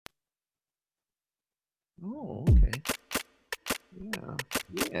Oh, okay. Yeah.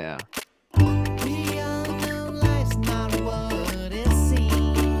 Yeah. We all know life's not what it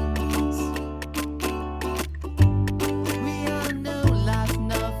seems. We all know life's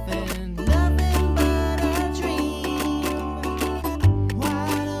nothing but a dream.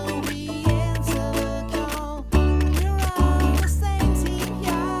 Why don't we answer the call? We're on the same team,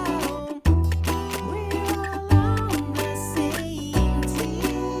 y'all. We're all on the same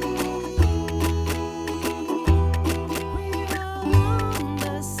team. We're all on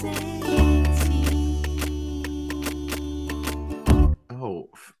the same team. Oh,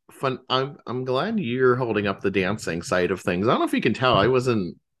 fun. I'm glad you're holding up the dancing side of things. I don't know if you can tell. I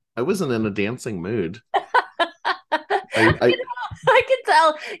wasn't in a dancing mood. I I could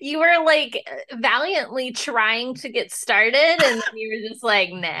tell you were like valiantly trying to get started, and then you were just like,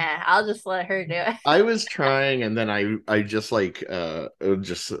 nah, I'll just let her do it. I was trying, and then I just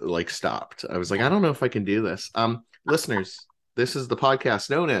stopped. I was like, I don't know if I can do this. Listeners, this is the podcast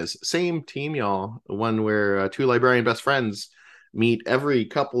known as Same Team, y'all. One where two librarian best friends meet every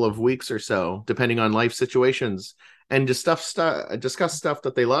couple of weeks or so, depending on life situations, and discuss stuff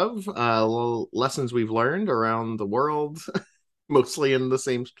that they love, lessons we've learned around the world, mostly in the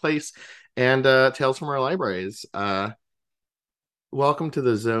same place, and tales from our libraries. Welcome to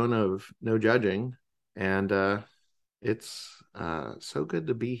the zone of no judging, and it's so good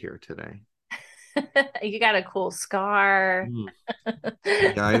to be here today. You got a cool scar. Mm.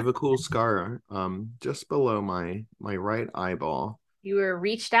 Yeah, I have a cool scar just below my right eyeball. You were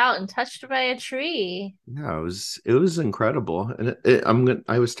reached out and touched by a tree. Yeah, it was incredible, and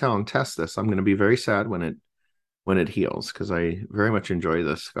I was telling Tess this. I'm gonna be very sad when it heals because I very much enjoy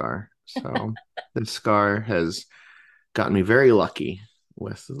this scar. So this scar has gotten me very lucky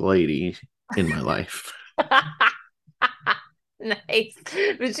with the lady in my life. Nice.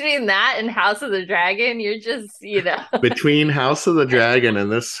 Between that and House of the Dragon, you're just, Between House of the Dragon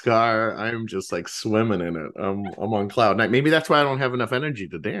and this scar, I'm just like swimming in it. I'm on cloud nine. Maybe that's why I don't have enough energy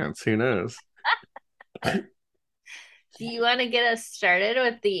to dance. Who knows? Do you want to get us started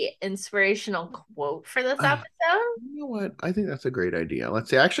with the inspirational quote for this episode? You know what? I think that's a great idea. Let's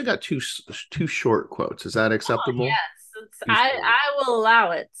see. I actually got two short quotes. Is that acceptable? Yes, I will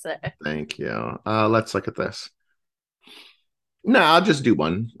allow it, sir. Thank you. Let's look at this. No, I'll just do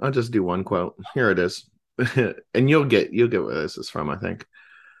one. I'll just do one quote. Here it is. And you'll get where this is from, I think.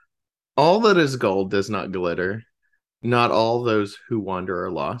 All that is gold does not glitter. Not all those who wander are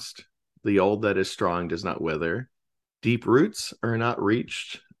lost. The old that is strong does not wither. Deep roots are not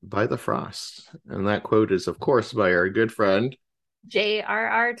reached by the frost. And that quote is, of course, by our good friend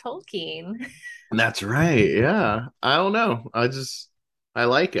J.R.R. Tolkien. That's right. Yeah. I don't know. I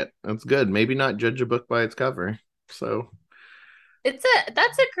like it. That's good. Maybe not judge a book by its cover. So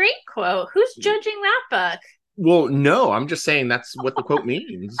That's a great quote. Who's judging that book? well, no, I'm just saying that's what the quote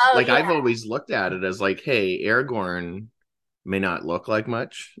means. Oh, Like yeah. I've always looked at it as like, hey, Aragorn may not look like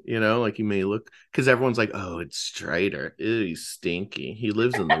much, like he may look because everyone's like, oh, it's Strider. Ew, he's stinky. He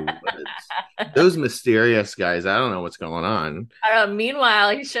lives in the woods. Those mysterious guys, I don't know what's going on.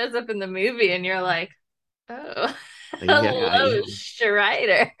 Meanwhile, he shows up in the movie, and you're like, oh, Yeah, hello,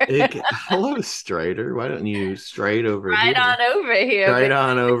 Strider. hello, Strider. Why don't you stride over Right here? on over here. Right baby.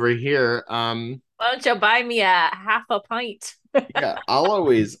 on over here. Why don't you buy me a half a pint? Yeah, I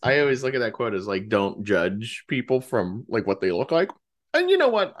always look at that quote as like, don't judge people from like what they look like. And you know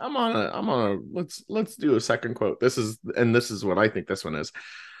what? Let's do a second quote. This is what I think this one is.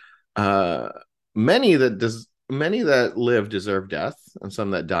 Uh, many that live deserve death, and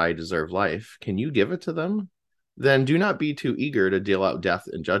some that die deserve life. Can you give it to them? Then do not be too eager to deal out death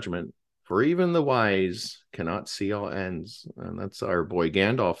and judgment, for even the wise cannot see all ends. And that's our boy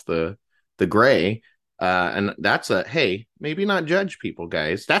Gandalf the Gray. And that's hey, maybe not judge people,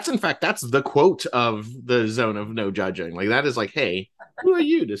 guys. That's the quote of the zone of no judging. Like that is like, hey, who are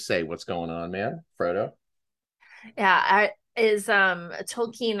you to say what's going on, man, Frodo? Yeah, is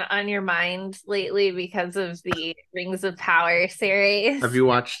Tolkien on your mind lately because of the Rings of Power series? Have you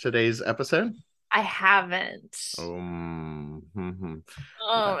watched today's episode? I haven't. Mm-hmm.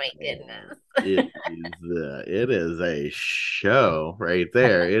 Oh my goodness. It is a show right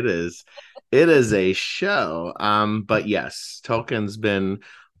there. It is a show. But yes, Tolkien's been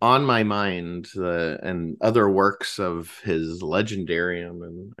on my mind and other works of his legendarium,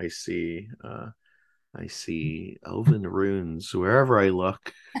 and I see elven runes wherever I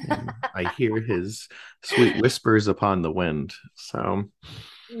look, and I hear his sweet whispers upon the wind. So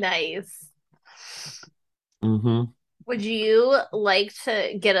Nice. mm-hmm. Would you like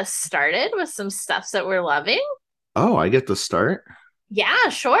to get us started with some stuff that we're loving? Oh, I get to start. Yeah,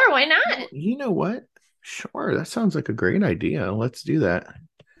 sure. Why not? You know what? Sure, that sounds like a great idea. Let's do that.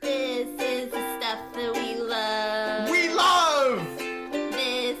 This is the stuff that we love. We love!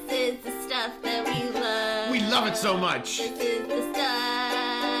 This is the stuff that we love. We love it so much. This is the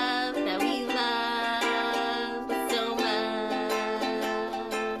stuff that we love so much.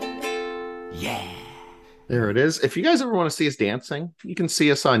 Yeah. There it is. If you guys ever want to see us dancing, you can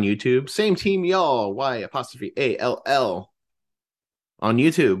see us on YouTube. Same team, y'all. Y''ALL on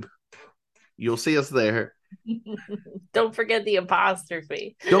YouTube. You'll see us there. Don't forget the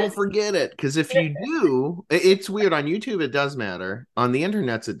apostrophe. Don't forget it, because if you do, it's weird. On YouTube, it does matter. On the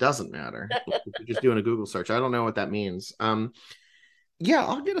internets, it doesn't matter. If you're just doing a Google search, I don't know what that means. Yeah,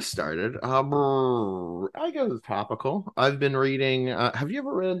 I'll get us started. I guess it's topical. I've been reading. Have you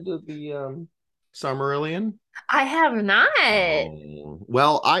ever read the Silmarillion? I have not. Oh.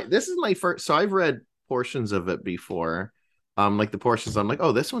 Well, this is my first. So I've read portions of it before. Like the portions I'm like,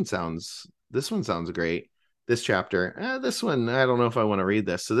 oh, this one sounds great. This chapter, this one, I don't know if I want to read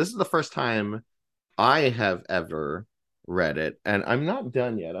this. So this is the first time I have ever read it, and I'm not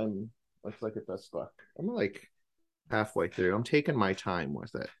done yet. Let's look at this book. I'm like halfway through. I'm taking my time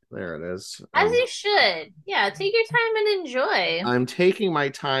with it. There it is. As you should. Yeah, take your time and enjoy. I'm taking my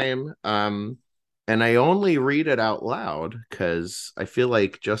time. And I only read it out loud because I feel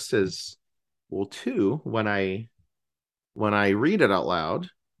like just as well too, when I read it out loud,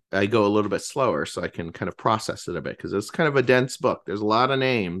 I go a little bit slower so I can kind of process it a bit, because it's kind of a dense book. There's a lot of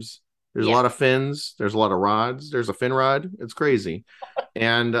names. There's a lot of fins. There's a lot of rods. There's a fin rod. It's crazy.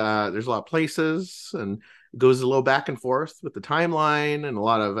 And there's a lot of places, and it goes a little back and forth with the timeline and a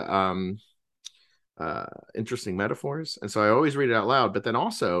lot of interesting metaphors. And so I always read it out loud, but then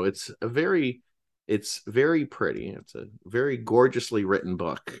also it's very pretty. It's a very gorgeously written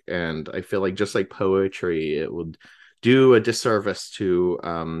book. And I feel like just like poetry, it would do a disservice to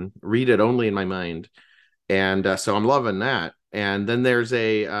read it only in my mind. And so I'm loving that. And then there's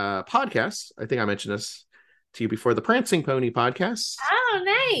a podcast. I think I mentioned this to you before, the Prancing Pony podcast. Oh,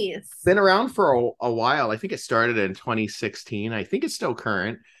 nice. Been around for a while. I think it started in 2016. I think it's still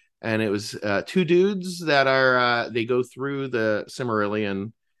current. And it was two dudes that are, they go through the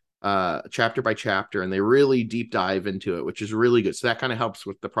Silmarillion chapter by chapter, and they really deep dive into it, which is really good. So that kind of helps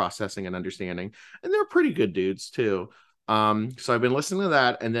with the processing and understanding. And they're pretty good dudes too. So I've been listening to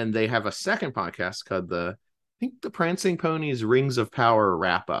that, and then they have a second podcast called the Prancing Ponies Rings of Power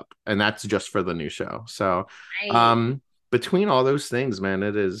Wrap Up, and that's just for the new show. So Nice. between all those things, man,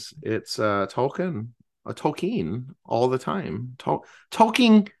 it's Tolkien all the time.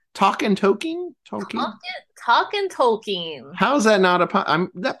 Tolkien. Talking Tolkien. Talking Tolkien. How's that not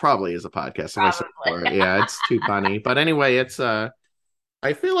that probably is a podcast. Probably. Yeah, it's too funny. But anyway, it's I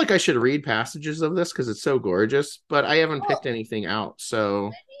feel like I should read passages of this because it's so gorgeous, but I haven't picked anything out.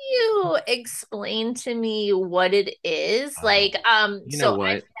 So You explain to me what it is. Like, you know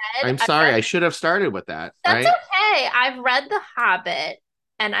what? I'm sorry, I should have started with that. That's right? okay. I've read The Hobbit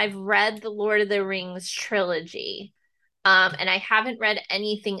and I've read the Lord of the Rings trilogy. And I haven't read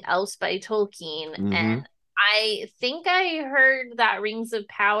anything else by Tolkien. Mhm. And I think I heard that Rings of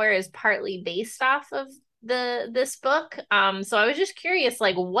Power is partly based off of this book. So I was just curious,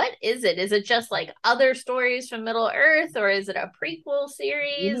 like, what is it? Is it just like other stories from Middle Earth, or is it a prequel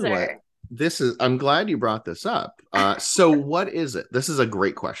series? You know what? I'm glad you brought this up. So what is it? This is a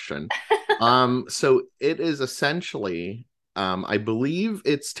great question. So it is essentially, I believe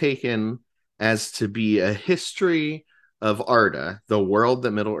it's taken as to be a history of Arda, the world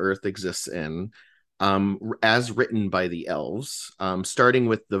that Middle Earth exists in, as written by the elves, starting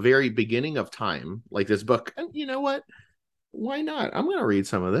with the very beginning of time, like this book. And you know what? Why not? I'm going to read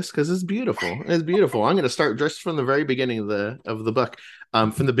some of this because it's beautiful. It's beautiful. I'm going to start just from the very beginning of the book,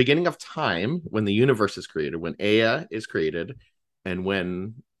 from the beginning of time, when the universe is created, when Ea is created, and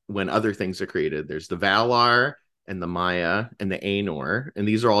when other things are created. There's the Valar and the Maya and the Ainur, and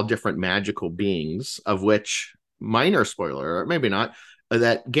these are all different magical beings, of which, minor spoiler, or maybe not,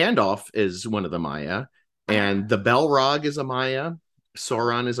 that Gandalf is one of the Maya, and the Balrog is a Maya,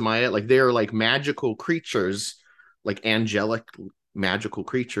 Sauron is a Maya. Like they're like magical creatures, like angelic magical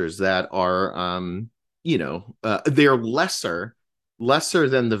creatures that are they're lesser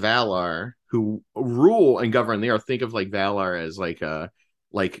than the Valar who rule and govern the earth. Think of like Valar as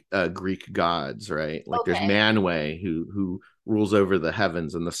like Greek gods, right? Like there's Manwë who rules over the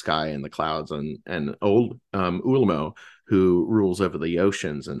heavens and the sky and the clouds, and old Ulmo who rules over the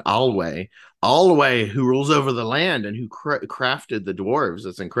oceans, and Alwë who rules over the land and who crafted the dwarves.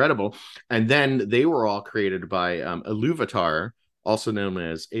 It's incredible. And then they were all created by Iluvatar, also known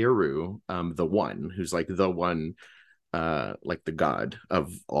as Eru, the One, who's like the one, like the god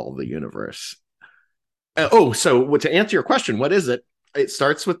of all the universe. So to answer your question, what is it? It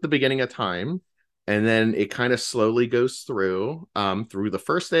starts with the beginning of time, and then it kind of slowly goes through the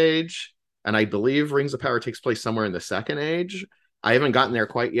first age, and I believe Rings of Power takes place somewhere in the second age. I haven't gotten there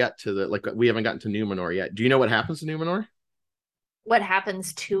quite yet to the like we haven't gotten to Numenor yet. Do you know what happens to Numenor? What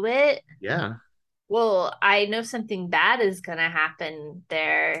happens to it? Yeah. Well, I know something bad is gonna happen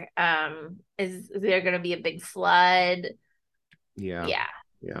there. Is there gonna be a big flood? Yeah. Yeah.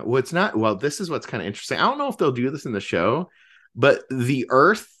 Yeah. Well, it's not. Well, this is what's kind of interesting. I don't know if they'll do this in the show, but the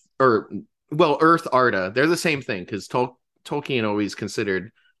Earth, or well, Earth Arda, they're the same thing because Tolkien always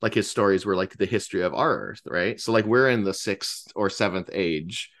considered like his stories were like the history of our Earth, right? So like we're in the sixth or seventh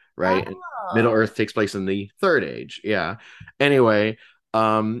age, right? And Middle Oh. Earth takes place in the third age. Yeah. Anyway,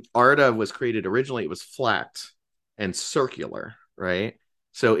 Arda was created originally. It was flat and circular, right?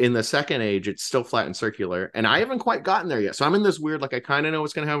 So in the second age, it's still flat and circular, and I haven't quite gotten there yet. So I'm in this weird, like I kind of know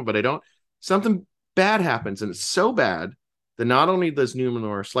what's going to happen, but I don't. Something bad happens, and it's so bad that not only does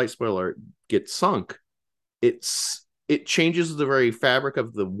Numenor, slight spoiler, get sunk, it changes the very fabric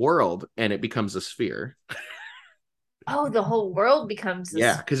of the world, and it becomes a sphere. Oh, the whole world becomes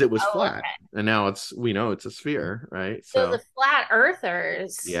Yeah, this. because it was Oh, flat, okay. and now we know it's a sphere, right? So the So flat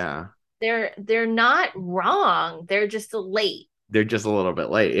earthers, yeah, they're not wrong. They're just late. they're just a little bit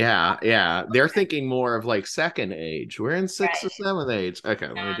late. Yeah, yeah. They're thinking more of like second age. We're in sixth or Right. seventh age. Okay,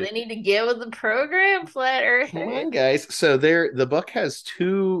 let me do. They need to get with the program, flat Come earthers. on, guys. So the book has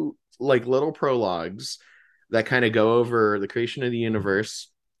two like little prologues that kind of go over the creation of the universe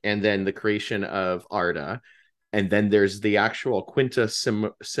and then the creation of Arda. And then there's the actual Quinta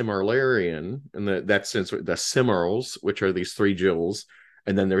Silmarillion, and that's the Silmarils, which are these three jewels.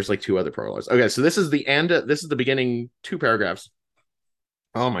 And then there's like two other prologues. Okay, so this is the Anda. This is the beginning two paragraphs.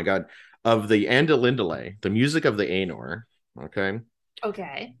 Oh my god, of the Andalindale, the music of the Aenor. Okay.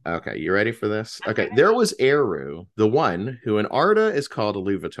 Okay. Okay, you ready for this? I'm Okay, there ready. was Eru, the one who in Arda is called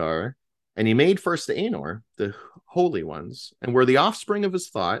Iluvatar, and he made first the Aenor, the holy ones, and were the offspring of his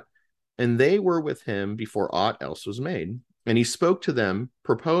thought, and they were with him before aught else was made. And he spoke to them,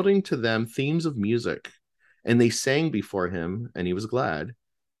 propounding to them themes of music, and they sang before him, and he was glad.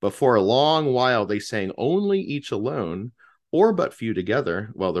 But for a long while they sang only each alone, or but few together,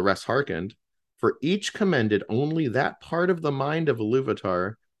 while the rest hearkened, for each commended only that part of the mind of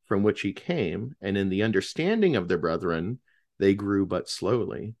Iluvatar from which he came, and in the understanding of their brethren, they grew but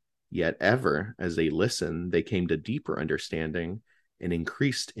slowly. Yet ever, as they listened, they came to deeper understanding and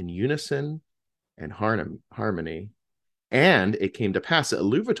increased in unison and harmony. And it came to pass that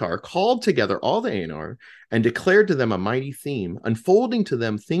Iluvatar called together all the Aenor and declared to them a mighty theme, unfolding to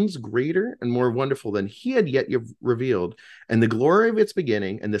them things greater and more wonderful than he had yet revealed. And the glory of its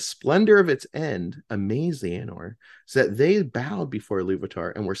beginning and the splendor of its end amazed the Aenor, so that they bowed before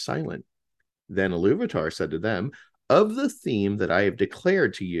Iluvatar and were silent. Then Iluvatar said to them, of the theme that I have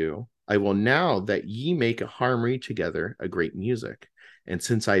declared to you, I will now that ye make a harmony together a great music. And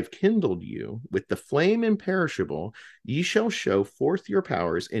since I've kindled you with the flame imperishable, ye shall show forth your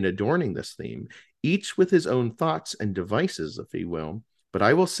powers in adorning this theme, each with his own thoughts and devices, if he will. But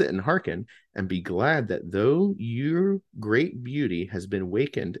I will sit and hearken and be glad that though your great beauty has been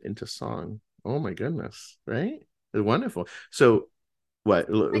wakened into song. Oh my goodness, right? Wonderful. So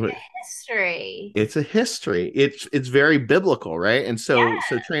what Like a history. it's a history. It's very biblical, right? And so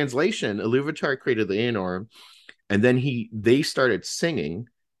Yeah. translation, Iluvatar created the Aenor, and then they started singing,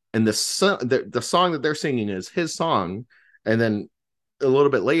 and the song that they're singing is his song, and then a little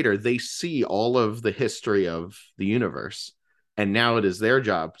bit later they see all of the history of the universe, and now it is their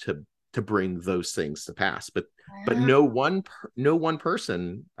job to bring those things to pass. But Wow. no one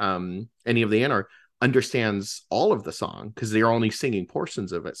person, any of the Aenor understands all of the song because they're only singing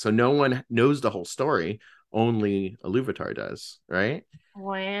portions of it. So no one knows the whole story. Only Iluvatar does, right? Yeah,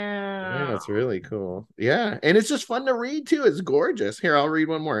 Wow. that's really cool. Yeah, and it's just fun to read too. It's gorgeous. Here, I'll read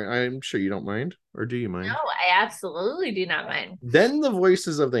one more. I'm sure you don't mind, or do you No, mind? I absolutely do not mind. Then the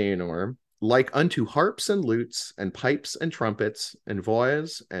voices of the Aenor, like unto harps and lutes, and pipes and trumpets, and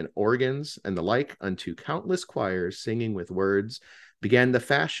voices and organs, and the like unto countless choirs singing with words, began to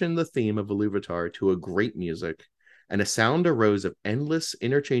fashion the theme of Iluvatar to a great music, and a sound arose of endless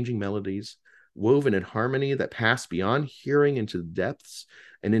interchanging melodies, woven in harmony that passed beyond hearing into the depths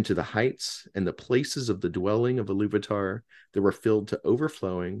and into the heights, and the places of the dwelling of Iluvatar that were filled to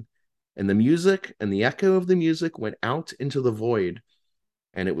overflowing, and the music and the echo of the music went out into the void,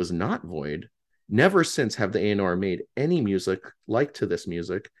 and it was not void. Never since have the Aenor made any music like to this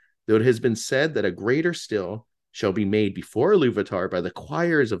music, though it has been said that a greater still shall be made before Iluvatar by the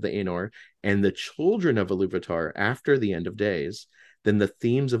choirs of the Aenor and the children of Iluvatar after the end of days. then the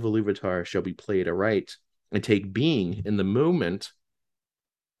themes of Iluvatar shall be played aright and take being in the moment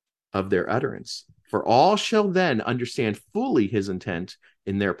of their utterance. For all shall then understand fully his intent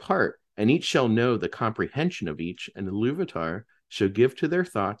in their part, and each shall know the comprehension of each, and Iluvatar shall give to their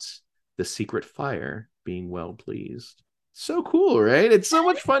thoughts the secret fire, being well pleased. So cool, right? It's so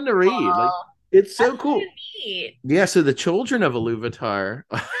much fun to read. Like, Cool. it's so That's cool. so neat. Yeah, so the children of Iluvatar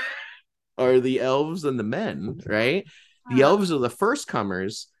are the elves and the men, right? The Huh. elves are the first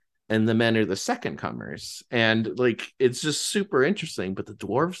comers and the men are the second comers. And like it's just super interesting. But the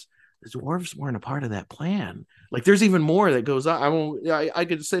dwarves weren't a part of that plan. Like there's even more that goes on. I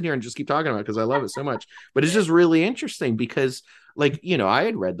could sit here and just keep talking about it because I love it so much. But it's just really interesting because like, I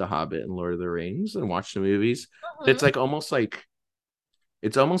had read The Hobbit and Lord of the Rings and watched the movies. Mhm.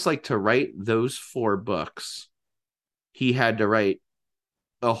 It's almost like to write those four books, he had to write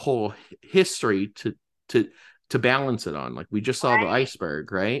a whole history to to balance it on. Like we just saw the Right.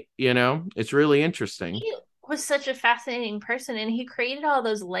 iceberg, right? It's really interesting. He was such a fascinating person, and he created all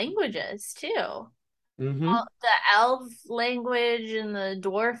those languages too. Mm-hmm. The elf language and the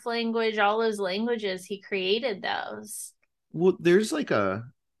dwarf language, all those languages, he created those. Well, there's like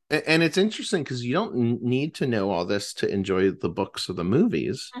and it's interesting because you don't need to know all this to enjoy the books or the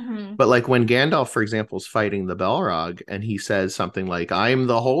movies. Mm-hmm. But like when Gandalf, for example, is fighting the Balrog and he says something like, I'm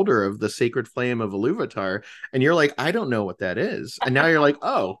the holder of the sacred flame of Iluvatar. And you're like, I don't know what that is. And now you're like,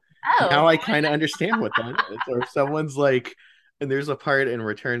 oh, Oh, now I kind of understand what that is. Or if someone's like, and there's a part in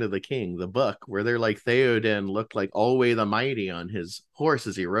Return of the King, the book, where they're like Theoden looked like Olwe the Mighty on his horse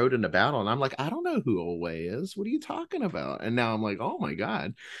as he rode into battle. And I'm like, I don't know who Olwe is. What are you talking about? And now I'm like, oh my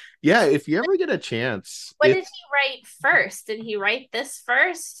God. Yeah, if you ever get a chance, what did it's he write first? Did he write this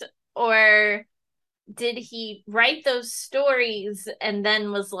first, or did he write those stories and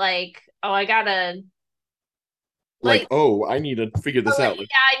then was like, oh, I gotta like, like, oh, I need to figure oh, this like, out. Like,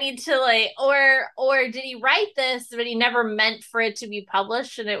 yeah, I need to like, or did he write this but he never meant for it to be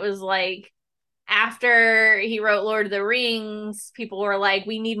published, and it was like after he wrote Lord of the Rings, people were like,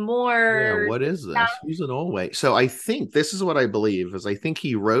 we need yeah, more what is stuff. this? Who's an Olwe? So I think this is what I believe is I think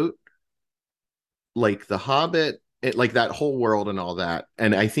he wrote like The Hobbit, like that whole world and all that.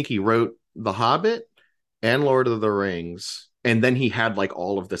 And I think he wrote The Hobbit and Lord of the Rings. And then he had like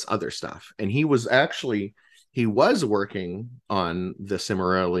all of this other stuff. And he was working on the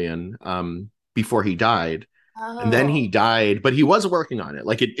Cimmerillion before he died. And then Oh, he died, but he was working on it.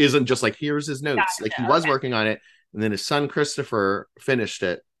 Like it isn't just like here's his notes. Like he gotcha. was Okay. working on it. And then his son Christopher finished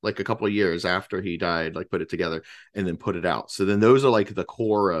it like a couple of years after he died, like put it together and then put it out. So then those are like the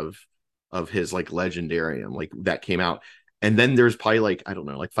core of his like legendarium, like that came out. And then there's probably like, I don't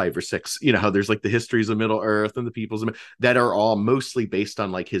know, like five or six, how there's like the histories of Middle Earth and the peoples that are all mostly based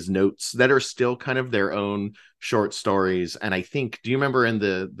on like his notes that are still kind of their own short stories. And I think, do you remember in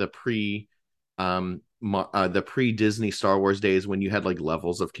the pre Disney Star Wars days when you had like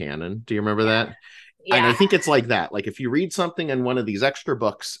levels of canon? Do you remember that? And I Yeah. think it's like that. Like if you read something in one of these extra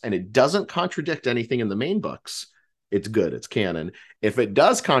books and it doesn't contradict anything in the main books, it's good. It's canon. If it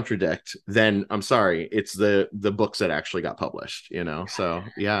does contradict, then I'm sorry, it's the books that actually got published. So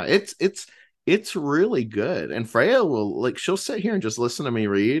yeah, it's really good. And Freya will like she'll sit here and just listen to me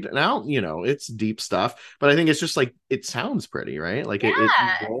read. And I don't, it's deep stuff, but I think it's just like it sounds pretty, right? Like it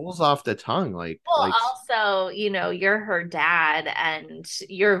Yeah. rolls off the tongue Well, like also, you're her dad, and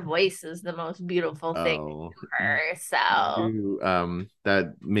your voice is the most beautiful thing oh to her. So,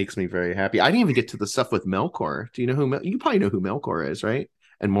 that makes me very happy. I didn't even get to the stuff with Melkor. Do you know you probably know who Melkor is, right?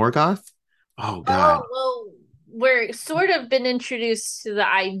 And Morgoth. Oh God. well, we're sort of been introduced to the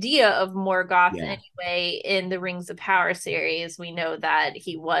idea of Morgoth Yeah. anyway in the Rings of Power series. We know that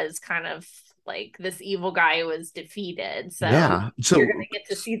he was kind of like this evil guy who was defeated. So Yeah. you're gonna get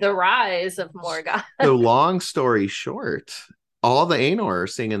to see the rise of Morgoth. So long story short, all the Ainur are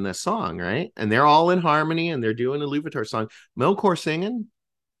singing this song, right? And they're all in harmony and they're doing a Iluvatar song. Melkor singing.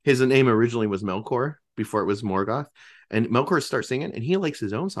 His name originally was Melkor before it was Morgoth. And Melkor starts singing and he likes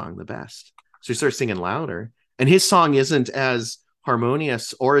his own song the best. So he starts singing louder. And his song isn't as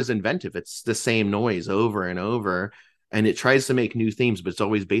harmonious or as inventive. It's the same noise over and over. And it tries to make new themes, but it's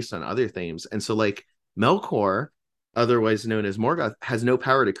always based on other themes. And so, like, Melkor, otherwise known as Morgoth, has no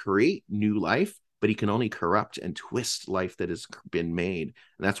power to create new life, but he can only corrupt and twist life that has been made.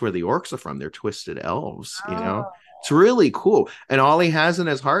 And that's where the orcs are from. They're twisted elves. Oh. It's really cool. And all he has in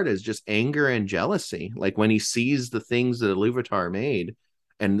his heart is just anger and jealousy. Like when he sees the things that Iluvatar made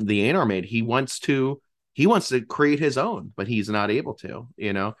and the Ainur made, he wants to create his own, but he's not able to.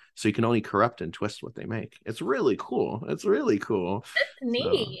 So he can only corrupt and twist what they make. It's really cool. It's really cool. That's So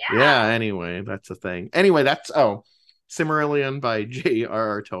neat. Yeah. yeah, anyway, that's a thing. Anyway, that's Silmarillion by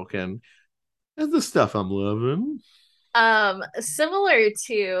J.R.R. Tolkien. That's the stuff I'm loving. Similar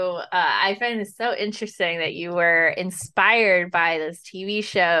to, I find it so interesting that you were inspired by this TV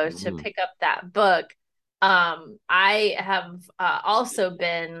show to Mm. pick up that book. I have also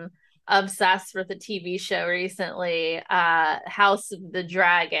been obsessed with a TV show recently, House of the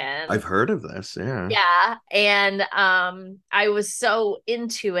Dragon. I've heard of this, yeah. Yeah, and I was so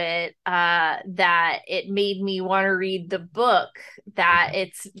into it that it made me want to read the book that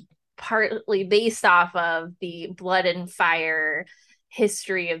it's partly based off of, the Blood and Fire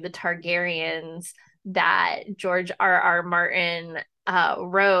history of the Targaryens that George R.R. Martin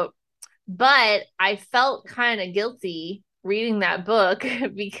wrote. But I felt kind of guilty reading that book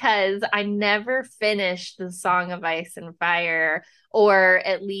because I never finished The Song of Ice and Fire, or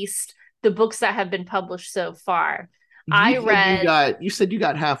at least the books that have been published so far. You said you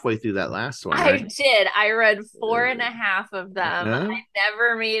got halfway through that last one, I right? did. I read four and a half of them. Yeah. I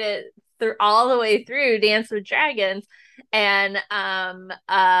never made it through all the way through Dance with Dragons. And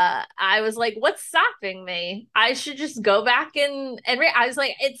I was like, what's stopping me? I should just go back and read. I was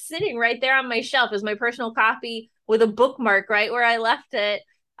like, it's sitting right there on my shelf as my personal copy with a bookmark right where I left it.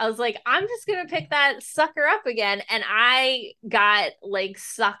 I was like, I'm just gonna pick that sucker up again. And I got like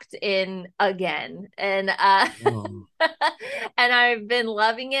sucked in again. And Oh. and I've been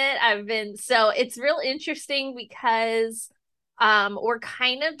loving it. So it's real interesting because we're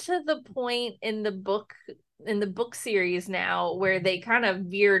kind of to the point in the book series now where they kind of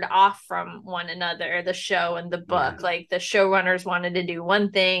veered off from one another, the show and the book. Yeah. Like the showrunners wanted to do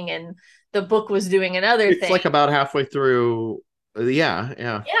one thing and the book was doing another It's thing. like about halfway through. Yeah,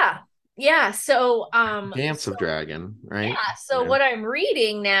 yeah. Yeah. Yeah. So Dance of Dragon, right? yeah, so Yeah. what I'm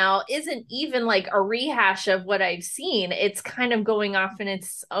reading now isn't even like a rehash of what I've seen. It's kind of going off in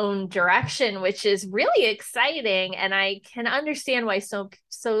its own direction, which is really exciting. And I can understand why so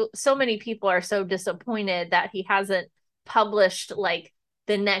many people are so disappointed that he hasn't published like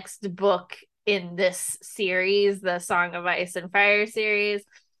the next book in this series, the Song of Ice and Fire series.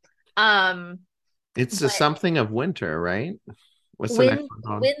 It's a But something of winter, right? What's the next one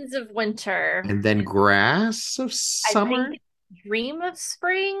called? Winds of Winter. And then Grass of I Summer? think Dream of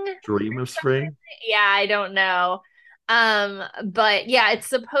Spring. Dream of Spring? Yeah, I don't know. But yeah, it's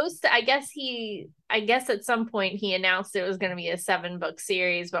supposed to, I guess at some point he announced it was going to be a 7-book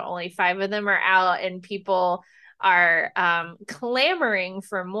series, but only 5 of them are out and people are clamoring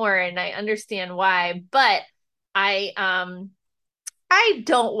for more, and I understand why, but I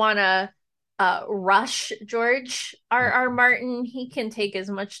don't want to rush George R.R. Martin. He can take as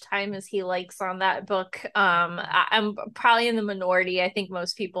much time as he likes on that book. I'm probably in the minority. I think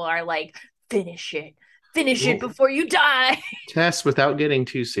most people are like, finish it Well, before you die. Tess, without getting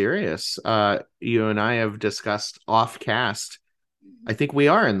too serious, you and I have discussed off cast. I think we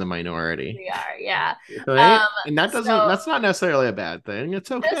are in the minority. We are, yeah. Right? And So that's not necessarily a bad thing. It's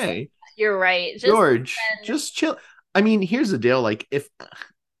just, okay. you're right. George, Then, just chill. I mean, here's the deal. Like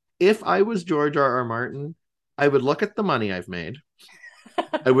if I was George R. R. Martin, I would look at the money I've made.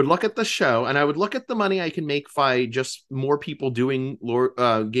 I would look at the show, and I would look at the money I can make by just more people doing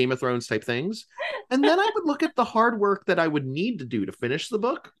Game of Thrones type things, and then I would look at the hard work that I would need to do to finish the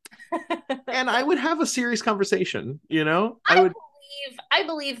book, and I would have a serious conversation. You know, I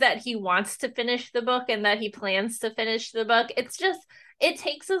believe that he wants to finish the book and that he plans to finish the book. It's just it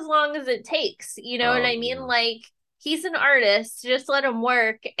takes as long as it takes. You know what I mean? Yeah. Like he's an artist, just let him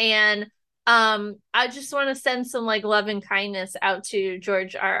work. And I just want to send some like love and kindness out to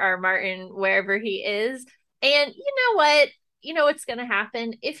George R.R. Martin wherever he is. And you know what? You know what's gonna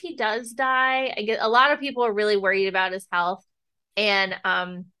happen if he does die. I get a lot of people are really worried about his health. And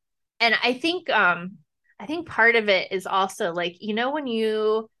I think part of it is also like, you know, when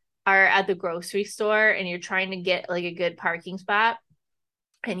you are at the grocery store and you're trying to get like a good parking spot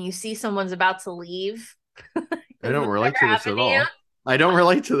and you see someone's about to leave. I don't relate Never to this at happened to you? all. I don't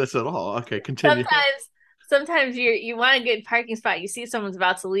relate to this at all. Okay, continue. Sometimes you want a good parking spot, you see someone's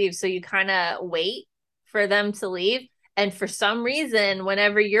about to leave, so you kind of wait for them to leave. And for some reason,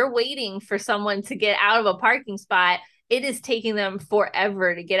 whenever you're waiting for someone to get out of a parking spot, it is taking them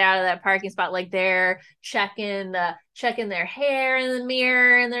forever to get out of that parking spot. Like they're checking their hair in the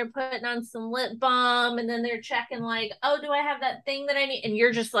mirror and they're putting on some lip balm and then they're checking like, oh, do I have that thing that I need? And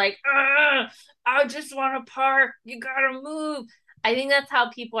you're just like, I just want to park. You gotta move. I think that's how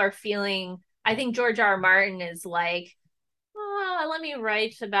people are feeling. I think George R. R. Martin is like, oh, let me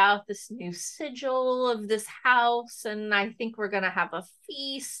write about this new sigil of this house, and I think we're gonna have a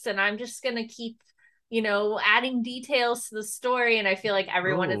feast, and I'm just gonna keep adding details to the story, and I feel like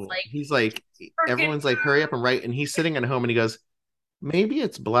everyone is Oh, like he's like, freaking everyone's like, hurry up and write. And he's sitting at home and he goes, maybe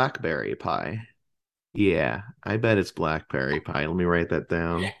it's blackberry pie. Yeah, I bet it's blackberry pie. Let me write that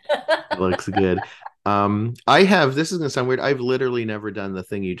down. It looks good. I have, this is gonna sound weird. I've literally never done the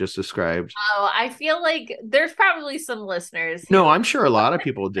thing you just described. Oh, I feel like there's probably some listeners No, who I'm sure a lot of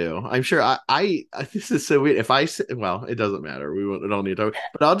people do. I'm sure this is so weird. If I sit, well, it doesn't matter. We don't need to talk,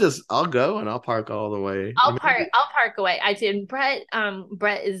 but I'll go and I'll park all the way. I'll park away. I did. Brett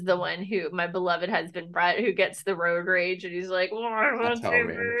is the one who, my beloved husband Brett, who gets the road rage, and he's like, That's how,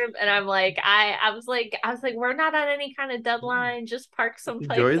 man. and I'm like, I was like, we're not on any kind of deadline. Just park someplace.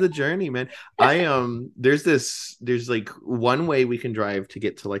 Enjoy the journey, man. There's like one way we can drive to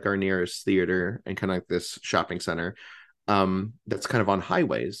get to like our nearest theater and kind of like this shopping center. That's kind of on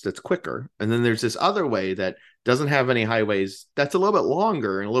highways, that's quicker. And then there's this other way that doesn't have any highways, that's a little bit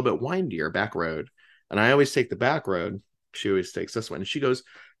longer and a little bit windier, back road. And I always take the back road. She always takes this one. And she goes,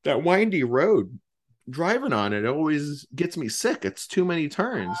 that windy road, driving on it always gets me sick. It's too many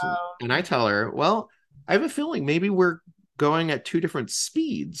turns. And I tell her, well, I have a feeling maybe we're going at two different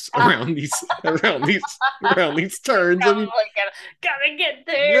speeds around these turns. I'm And like, gotta get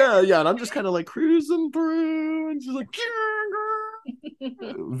there. yeah. And I'm just kind of like cruising through, and she's like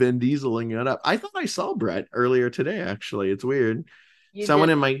Vin Dieseling it up. I thought I saw Brett earlier today, actually. It's weird. You Someone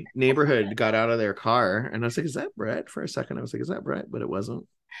did. in my neighborhood got out of their car, and I was like, is that Brett? For a second I was like, is that Brett? But it wasn't.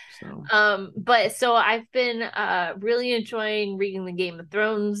 So But so I've been really enjoying reading the Game of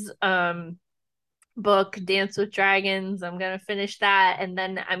Thrones book, Dance with Dragons. I'm gonna finish that, and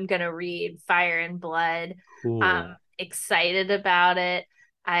then I'm gonna read Fire and Blood. cool. Excited about it.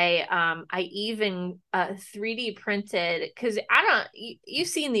 I even 3D printed, because you've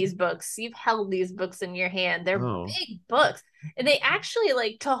seen these books, you've held these books in your hand. They're Oh, big books, and they actually,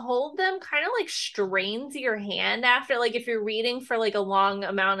 like, to hold them kind of like strains your hand after, like, if you're reading for like a long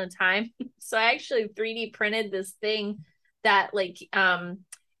amount of time. So I actually 3D printed this thing that, like,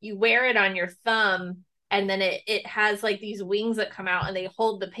 you wear it on your thumb, and then it has like these wings that come out and they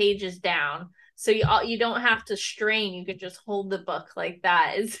hold the pages down, so you don't have to strain. You could just hold the book like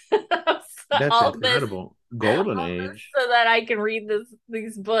that. Is that's all this incredible. Golden all this age. so that I can read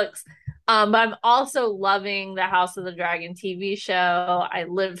these books. But I'm also loving the House of the Dragon TV show. I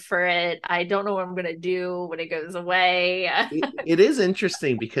live for it. I don't know what I'm gonna do when it goes away. It is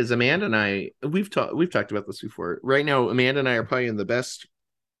interesting because Amanda and I, we've talked about this before. Right now, Amanda and I are probably in the best,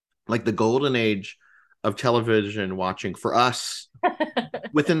 like the golden age of television watching for us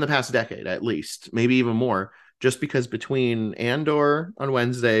within the past decade, at least, maybe even more. Just because between Andor on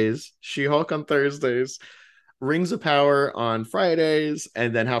Wednesdays, She-Hulk on Thursdays, Rings of Power on Fridays,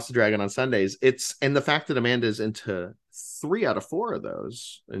 and then House of Dragon on Sundays, and the fact that Amanda's into 3 out of 4 of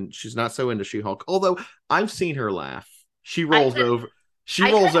those, and she's not so into She-Hulk. Although I've seen her laugh. She I rolls could over. She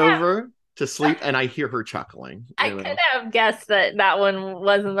I rolls could have over to sleep, and I hear her chuckling. I could have guessed that one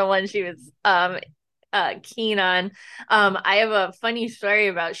wasn't the one she was keen on. I have a funny story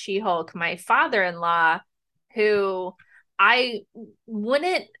about She-Hulk. My father-in-law, who I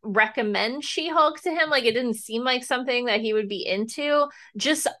wouldn't recommend She-Hulk to him, like, it didn't seem like something that he would be into,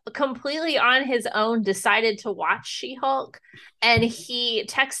 just completely on his own decided to watch She-Hulk. And he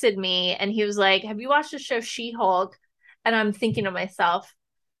texted me and he was like, have you watched the show She-Hulk? And I'm thinking to myself,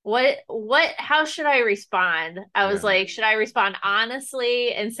 how should I respond? I was Yeah. like, should I respond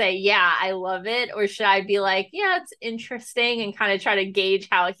honestly and say, yeah, I love it? Or should I be like, yeah, it's interesting, and kind of try to gauge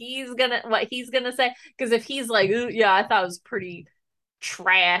what he's gonna say? Because if he's like, ooh, yeah, I thought it was pretty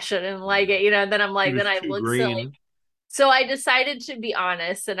trash, I didn't like it, then I'm like, He was then I too look silly. green. So I decided to be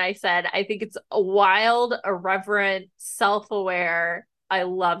honest, and I said, I think it's a wild, irreverent, self-aware. I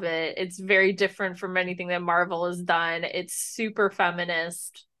love it. It's very different from anything that Marvel has done. It's super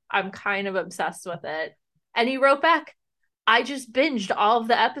feminist. I'm kind of obsessed with it. And he wrote back, I just binged all of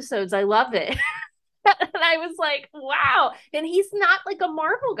the episodes. I love it. And I was like, wow. And he's not like a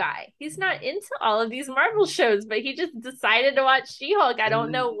Marvel guy. He's not into all of these Marvel shows, but he just decided to watch She-Hulk. I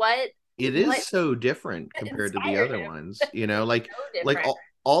don't know what It is so different compared to the inspired other him. ones, like So like different.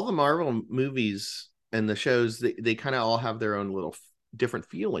 all the Marvel movies and the shows, they kind of all have their own little different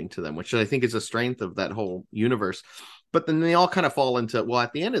feeling to them, which I think is a strength of that whole universe. But then they all kind of fall into, well,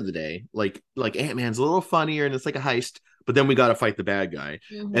 at the end of the day, like Ant-Man's a little funnier and it's like a heist, but then we got to fight the bad guy.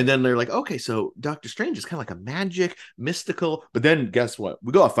 Mhm. And then they're like, okay, so Doctor Strange is kind of like a magic, mystical, but then guess what?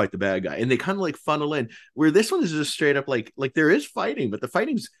 We got to fight the bad guy. And they kind of like funnel in, where this one is just straight up like there is fighting, but the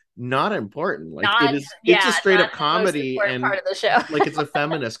fighting's not important. Like Not, it's a yeah, straight not up the most comedy, important and part of the show. like it's a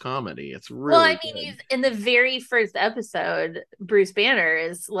feminist comedy. It's Well, I really mean, good. he's in the very first episode, Bruce Banner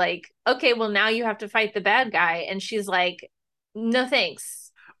is like, okay, well, now you have to fight the bad guy. And she's like, no,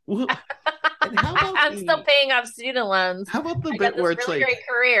 thanks. Well, and I'm still paying off student loans. how about the I bit got this where it's really like great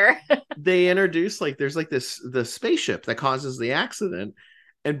career. they introduce like there's like the spaceship that causes the accident,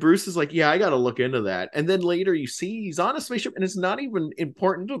 and Bruce is like, yeah, I gotta look into that. And then later you see he's on a spaceship and it's not even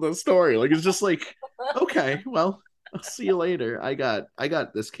important to the story. Like it's just like, okay, well, I'll see you later. I got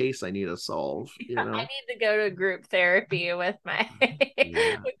this case I need to solve, I need to go to group therapy with my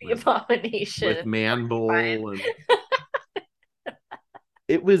Yeah, with the abomination. with Man Bull and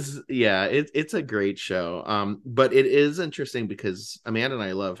it was, yeah, it's a great show. But it is interesting because Amanda and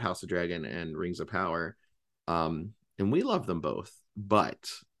I love House of Dragon and Rings of Power. And we love them both. But,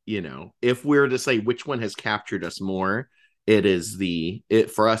 if we're to say which one has captured us more, it is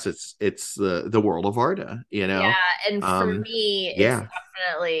for us it's the world of Arda, Yeah, and for me, it's yeah.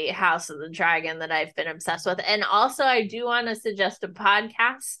 definitely House of the Dragon that I've been obsessed with. And also I do want to suggest a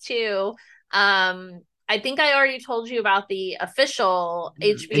podcast too. I think I already told you about the official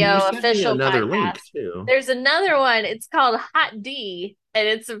And you HBO sent me official another podcast. link too. There's another one. It's called Hot D, and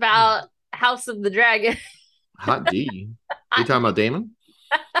it's about House of the Dragon. Hot D. You talking about Damon?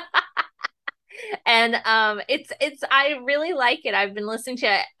 And it's I really like it. I've been listening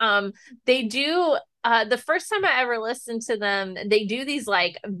to it. They do the first time I ever listened to them, they do these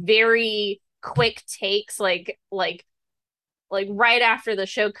like very quick takes, like right after the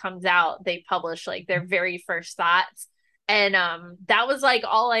show comes out, they publish like their very first thoughts. And that was like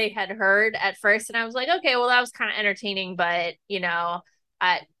all I had heard at first, and I was like, okay, well, that was kind of entertaining, but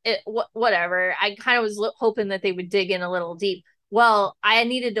whatever. I kind of was hoping that they would dig in a little deep. Well, I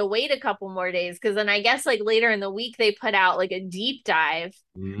needed to wait a couple more days because then I guess like later in the week they put out like a deep dive,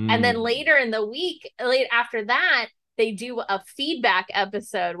 and then later in the week, late after that, they do a feedback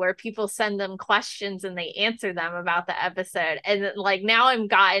episode where people send them questions and they answer them about the episode. And like now I'm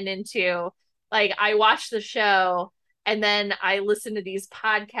gotten into like I watch the show and then I listen to these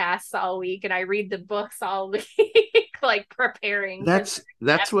podcasts all week and I read the books all week, like preparing. That's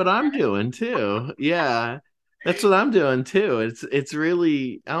what I'm doing too. Yeah. That's what I'm doing too. It's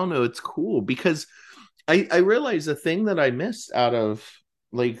really, I don't know, it's cool because I realize the thing that I missed out of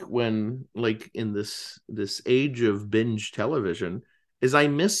like when like in this age of binge television is I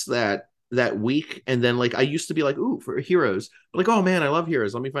miss that week. And then like I used to be like, ooh, for Heroes, but like, oh man, I love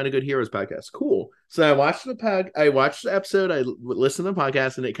Heroes, let me find a good Heroes podcast. Cool. So I watched the episode, I listen to the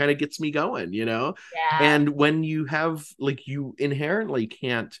podcast, and it kind of gets me going, Yeah. And when you have like, you inherently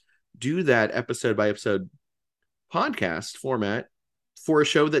can't do that episode by episode podcast format for a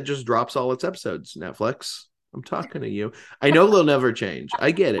show that just drops all its episodes. Netflix, I'm talking to you. I know they'll never change.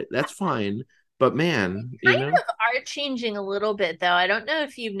 I get it. That's fine. But man, kind of are changing a little bit though. I don't know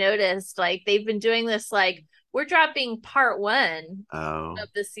if you've noticed, like they've been doing this, like we're dropping part 1 of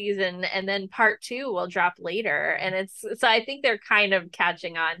the season and then part 2 will drop later. And so I think they're kind of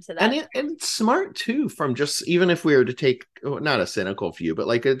catching on to that. And it's smart too, from just, even if we were to take not a cynical view, but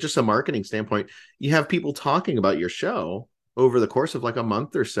like just a marketing standpoint, you have people talking about your show over the course of like a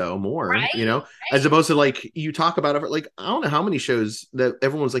month or so more, right. As opposed to like you talk about it, like I don't know how many shows that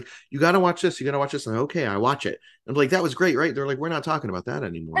everyone's like, you got to watch this, and okay, I watch it, and like that was great, right? They're like, we're not talking about that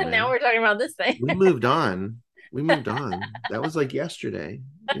anymore. And now we're talking about this thing. We moved on. That was like yesterday.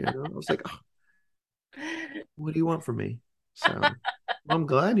 I was like, oh, what do you want from me? So I'm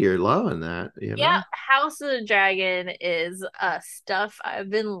glad you're loving that. Yeah, House of the Dragon is stuff I've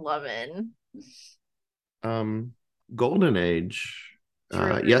been loving. Golden Age.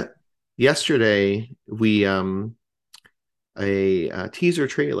 Yesterday we a teaser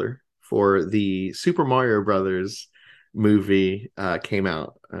trailer for the Super Mario Brothers movie came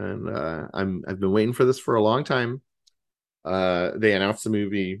out, and I've been waiting for this for a long time. They announced the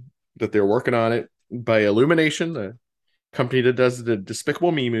movie, that they're working on it by Illumination, the company that does the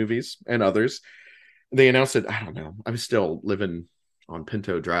Despicable Me movies and others. They announced it, I don't know, I was still living on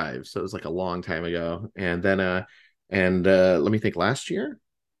Pinto Drive, so it was like a long time ago. And then let me think,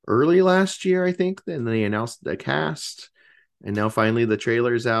 early last year, I think, then they announced the cast, and now finally the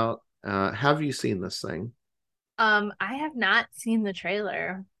trailer's out. Have you seen this thing? I have not seen the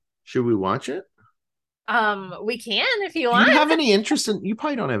trailer. Should we watch it? We can if you Do want. you have any interest in? You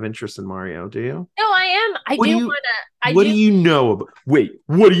probably don't have interest in Mario, do you? No, I am. What do you know about? Wait,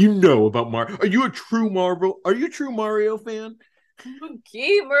 what do you know about Mario? Are you a true Mario fan?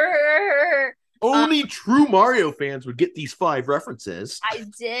 Gamer. Only true Mario fans would get these 5 references. I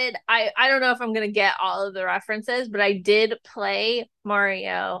did. I don't know if I'm gonna get all of the references, but I did play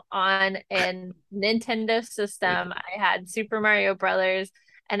Mario on a Nintendo system. I had Super Mario Brothers,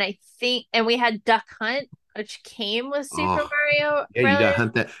 and we had Duck Hunt, which came with Super Oh, Mario yeah, you gotta Brothers,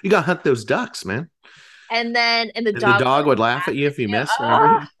 hunt that. You gotta hunt those ducks, man. and the And the dog dog would would laugh at you if you laugh missed.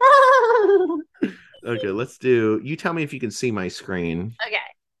 Remember? at you. Oh! Okay, let's do. You tell me if you can see my screen. Okay,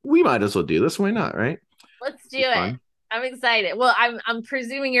 We might as well do this. Why not? Right? let's do It's it. fun. I'm excited. Well, I'm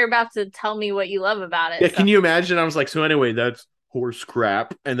presuming you're about to tell me what you love about Yeah. it. So Can you imagine? I was like, so anyway, that's horse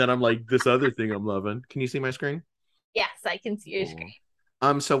crap, and then I'm like, this other thing I'm loving. Can you see my screen? yes, I can see your screen.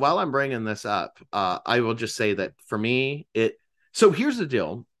 Cool. So while I'm bringing this up, I will just say that for me, it. So here's the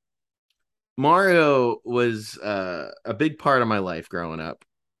deal. Mario was a big part of my life growing up,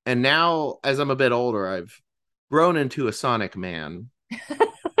 and now as I'm a bit older, I've grown into a Sonic man.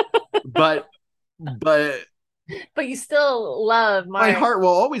 But but But you still love my Mario. heart will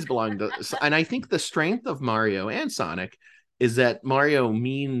always belong to. And I think the strength of Mario and Sonic is that Mario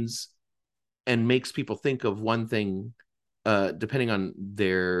means and makes people think of one thing depending on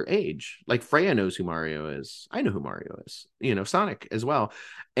their age. Like Freya knows who Mario is. I know who Mario is. Sonic as well.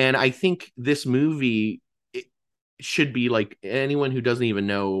 And I think this movie should be like anyone who doesn't even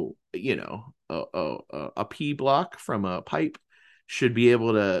know, a P block from a pipe should be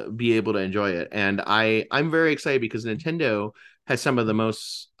able to enjoy it. And I'm very excited because Nintendo has some of the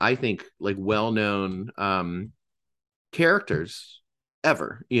most, I think, like well-known characters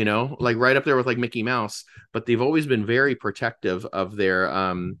ever, like right up there with like Mickey Mouse, but they've always been very protective of their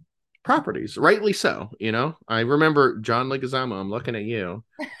properties, rightly so. I remember John Leguizamo, I'm looking at you.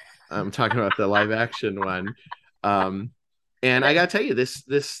 I'm talking about the live action one. um and I gotta tell you,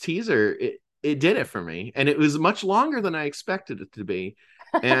 this teaser, it did it for me, and it was much longer than I expected it to be,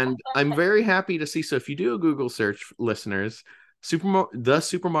 and I'm very happy to see. So if you do a Google search, listeners, the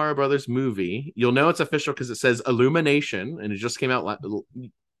Super Mario Brothers movie, you'll know it's official because it says Illumination, and it just came out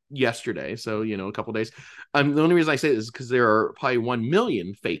yesterday, so a couple days. The only reason I say this is because there are probably 1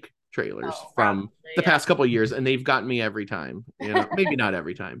 million fake trailers Oh, from probably, the yeah. past couple of years, and they've gotten me every time. Maybe not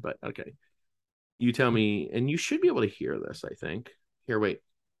every time, but okay. You tell me, and you should be able to hear this, I think. Here, wait.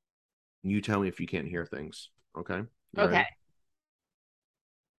 You tell me if you can't hear things. Okay. You Okay. ready?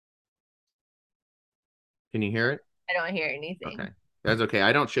 Can you hear it? I don't hear anything. Okay. That's okay.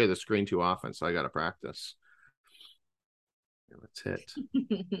 I don't share the screen too often, so I got to practice. Here, let's hit.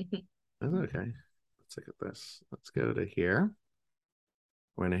 That's okay. Let's look at this. Let's go to here.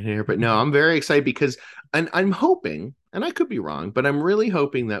 Went in here, but no, I'm very excited because, and I'm hoping, and I could be wrong, but I'm really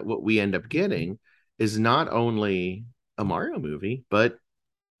hoping that what we end up getting is not only a Mario movie, but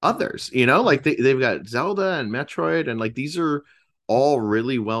others. Like they've got Zelda and Metroid, and like these are all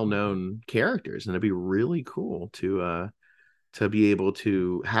really well-known characters, and it'd be really cool to be able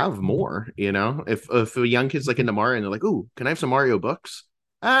to have more. If a young kid's like into Mario and they're like, "Ooh, can I have some Mario books?"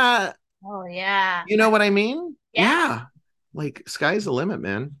 uh Oh yeah. you know what I mean? Yeah. Yeah. Like sky's the limit,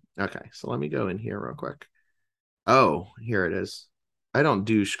 man. Okay, so let me go in here real quick. Oh, here it is. I don't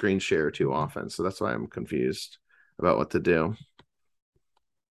do screen share too often, so that's why I'm confused about what to do.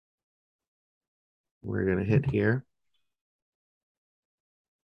 We're gonna hit here.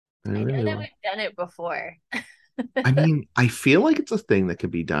 I know that we've done it before. I mean, I feel like it's a thing that could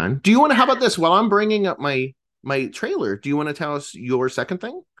be done. Do you want to? How about this? While I'm bringing up my trailer, do you want to tell us your second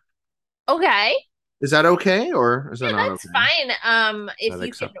thing? Okay. Is that okay, or is that Yeah, not that's okay? fine. I If you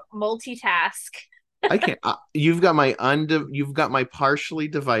think can so. multitask. I can't. You've got my partially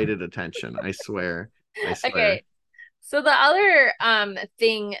divided attention. I swear. I swear. Okay. So the other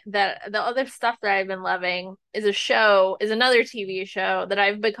thing that the other stuff that I've been loving is another TV show that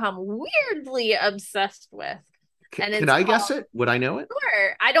I've become weirdly obsessed with. And Could it's I guess called it? Would I know it?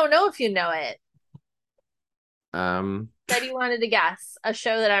 Sure. I don't know if you know it. Um, Said you wanted to guess a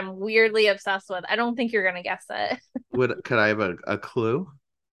show that I'm weirdly obsessed with. I don't think you're gonna guess it. could I have a clue?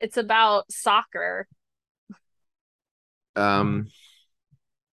 It's about soccer. Um,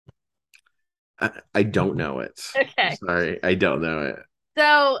 I don't know it. Okay. Sorry, I don't know it.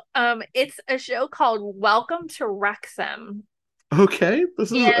 So it's a show called Welcome to Wrexham. Okay,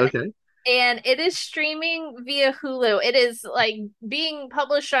 this is And okay. and it is streaming via Hulu. It is like being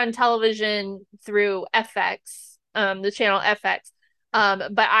published on television through FX, the channel FX.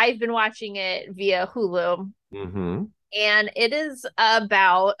 But I've been watching it via Hulu, Mm-hmm. and it is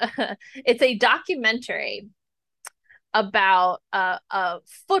about it's a documentary about a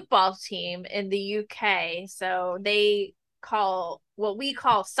football team in the UK. So they call what we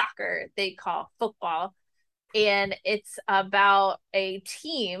call soccer, they call football. And it's about a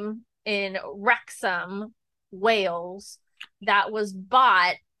team in Wrexham, Wales, that was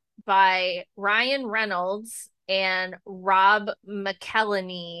bought by Ryan Reynolds and Rob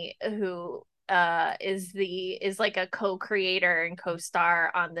McElhenney, who is like a co-creator and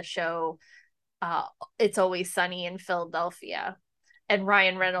co-star on the show It's Always Sunny in Philadelphia. And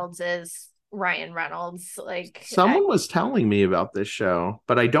Ryan Reynolds is Ryan Reynolds. Like Someone was telling me about this show,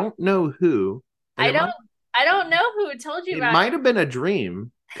 but I don't know who. And I don't know who told you it about might have been a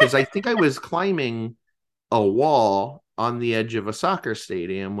dream because I think I was climbing a wall on the edge of a soccer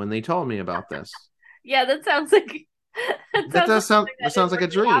stadium when they told me about this. Yeah, that sounds like That sounds like a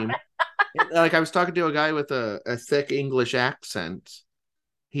dream. Like I was talking to a guy with a thick English accent.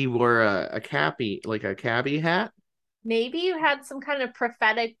 He wore a cappy, like a cabbie hat. Maybe you had some kind of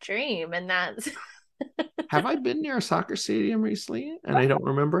prophetic dream, and that's Have I been near a soccer stadium recently and I don't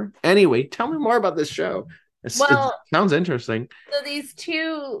remember? Anyway, tell me more about this show. It sounds interesting. So these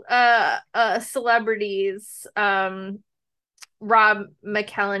two celebrities, Rob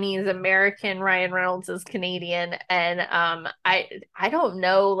McElhenney is American, Ryan Reynolds is Canadian, and I don't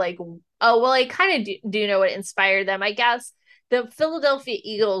know, like, oh well, I kind of do know what inspired them, I guess. The Philadelphia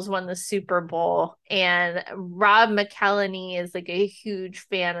Eagles won the Super Bowl, and Rob McElhenney is like a huge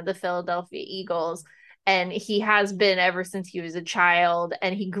fan of the Philadelphia Eagles, and he has been ever since he was a child.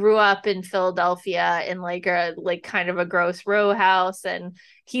 And he grew up in Philadelphia in like kind of a gross row house, and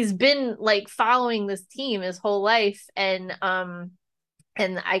he's been like following this team his whole life. And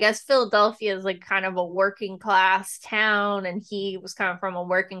I guess Philadelphia is like kind of a working class town, and he was kind of from a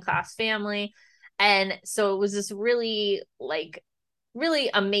working class family. And so it was this really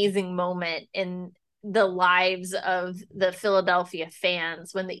amazing moment in the lives of the Philadelphia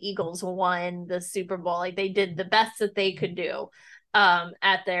fans when the Eagles won the Super Bowl. Like they did the best that they could do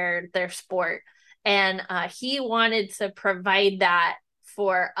at their sport. And he wanted to provide that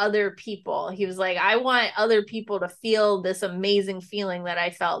for other people. He was like, I want other people to feel this amazing feeling that I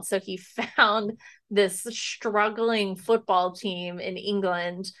felt. So he found this struggling football team in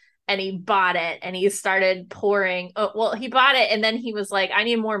England, and he bought it, and he started pouring. Oh, well, he bought it, and then he was like, I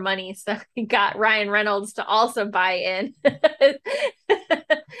need more money. So he got Ryan Reynolds to also buy in.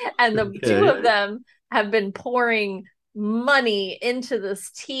 And the two of them have been pouring money into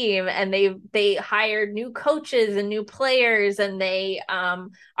this team, and they hired new coaches and new players, and they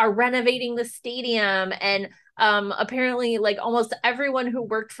are renovating the stadium. And apparently like almost everyone who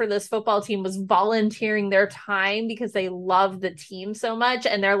worked for this football team was volunteering their time because they love the team so much.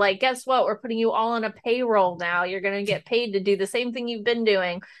 And they're like, guess what, we're putting you all on a payroll now, you're going to get paid to do the same thing you've been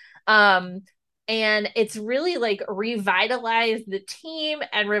doing. And it's really like revitalized the team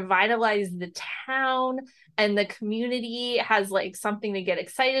and revitalized the town, and the community has like something to get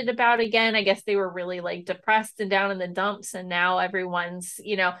excited about again. I guess they were really like depressed and down in the dumps, and now everyone's,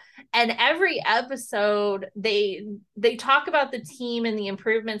 and every episode they talk about the team and the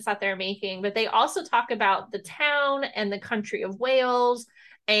improvements that they're making, but they also talk about the town and the country of Wales,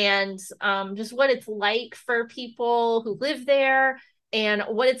 and just what it's like for people who live there, and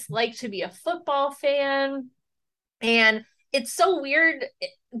what it's like to be a football fan. And it's so weird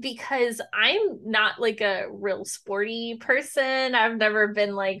because I'm not like a real sporty person. I've never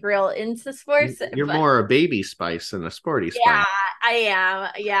been like real into sports. You're more a baby Spice than a sporty Spice. Yeah, I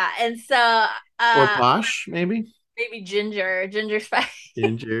am. Yeah. And so or Posh, maybe Ginger Spice.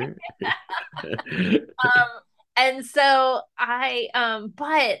 Ginger. And so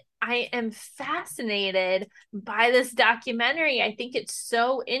but I am fascinated by this documentary. I think it's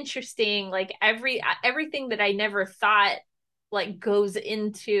so interesting. Like everything that I never thought like goes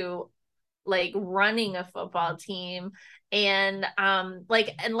into like running a football team. And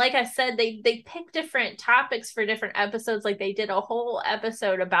like I said, they pick different topics for different episodes. Like they did a whole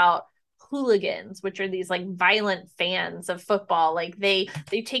episode about hooligans, which are these like violent fans of football. Like they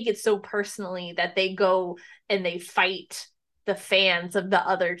take it so personally that they go and they fight the fans of the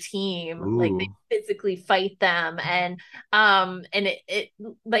other team. Ooh. Like they physically fight them. And it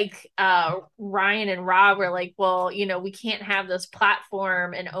like Ryan and Rob were like, well, we can't have this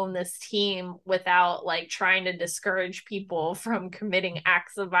platform and own this team without like trying to discourage people from committing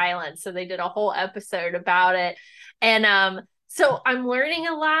acts of violence. So they did a whole episode about it. And so I'm learning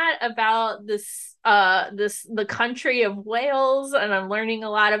a lot about the country of Wales, and I'm learning a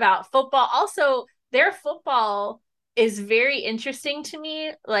lot about football. Also, their football is very interesting to me.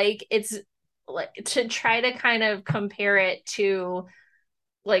 Like it's like to try to kind of compare it to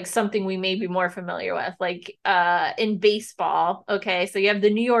like something we may be more familiar with, like in baseball. Okay, so you have the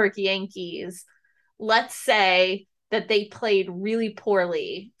New York Yankees. Let's say that they played really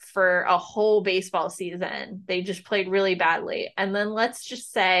poorly for a whole baseball season. They just played really badly. And then let's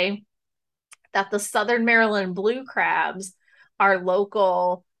just say that the Southern Maryland Blue Crabs, our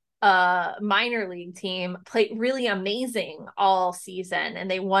local minor league team, played really amazing all season, and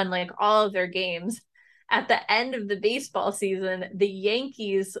they won like all of their games. At the end of the baseball season, the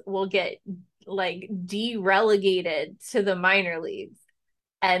Yankees will get like de-relegated to the minor leagues,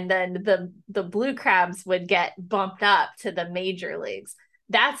 and then the Blue Crabs would get bumped up to the major leagues.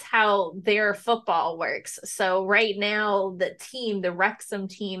 That's how their football works. So right now, the Wrexham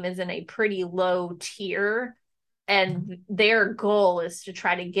team, is in a pretty low tier, and their goal is to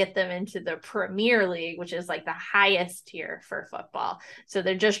try to get them into the Premier League, which is like the highest tier for football. So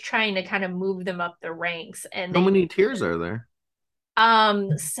they're just trying to kind of move them up the ranks. And How many tiers are there?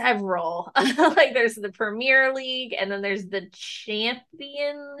 Several. Like there's the Premier League, and then there's the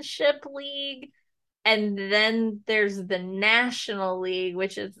Championship League, and then there's the National League,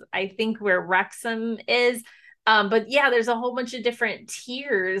 which is I think where Wrexham is. But yeah, there's a whole bunch of different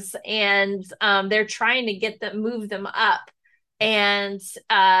tiers, and they're trying to move them up. And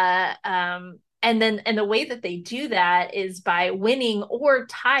and the way that they do that is by winning or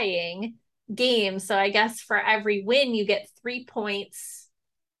tying games. So I guess for every win you get 3 points,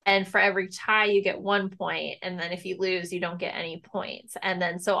 and for every tie you get 1 point, and then if you lose you don't get any points. And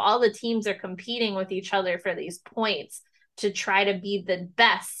then so all the teams are competing with each other for these points to try to be the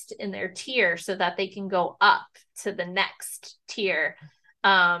best in their tier so that they can go up to the next tier.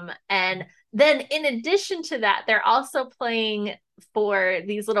 And then in addition to that, they're also playing for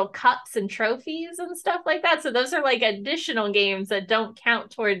these little cups and trophies and stuff like that. So those are like additional games that don't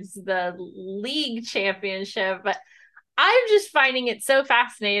count towards the league championship. But I'm just finding it so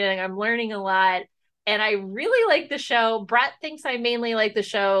fascinating. I'm learning a lot. And I really like the show. Brett thinks I mainly like the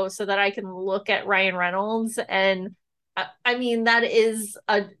show so that I can look at Ryan Reynolds, and I mean, that is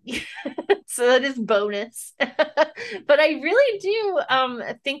so that is bonus. But I really do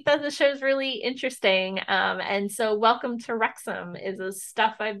think that the show is really interesting. And so Welcome to Wrexham is a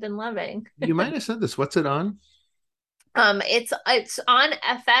stuff I've been loving. You might have said this. What's it on? It's on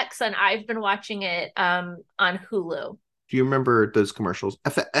FX, and I've been watching it on Hulu. Do you remember those commercials?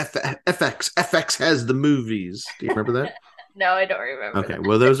 FX has the movies. Do you remember that? No, I don't remember. Okay, that.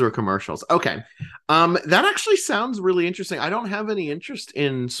 well, those were commercials. Okay. That actually sounds really interesting. I don't have any interest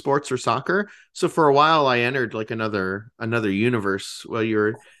in sports or soccer. So for a while I entered like another universe while you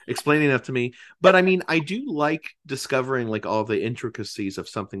were explaining that to me. But I mean, I do like discovering like all the intricacies of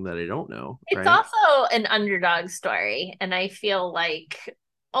something that I don't know. It's also an underdog story, and I feel like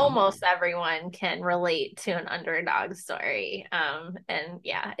almost everyone can relate to an underdog story. And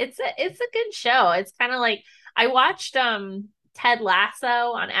yeah, it's a good show. It's kind of like I watched Ted Lasso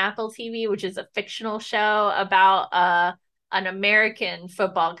on Apple TV, which is a fictional show about an American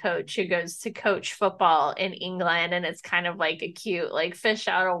football coach who goes to coach football in England, and it's kind of like a cute like fish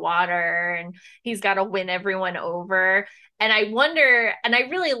out of water, and he's got to win everyone over. And I wonder, and I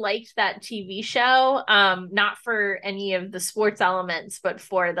really liked that TV show, not for any of the sports elements, but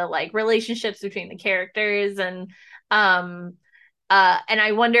for the like relationships between the characters. And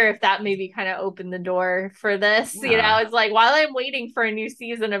I wonder if that maybe kind of opened the door for this. Yeah. You know, it's like while I'm waiting for a new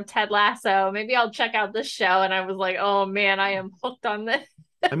season of Ted Lasso, maybe I'll check out this show. And I was like, oh man, I am hooked on this.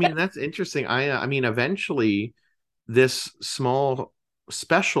 I mean, that's interesting. I mean, eventually this small,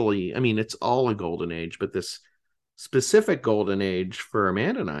 especially, I mean, it's all a golden age, but this specific golden age for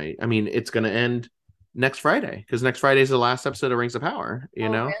Amanda and I mean, it's going to end next Friday, because next Friday is the last episode of Rings of Power, you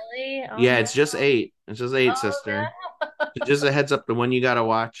know? Really? Oh, yeah, no. it's just 8. It's just 8, sister. No. Just a heads up, the one you got to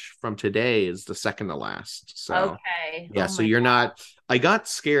watch from today is the second to last. So okay. Yeah, so you're not. I got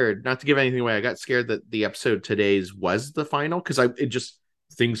scared, not to give anything away. I got scared that the episode today's was the final, because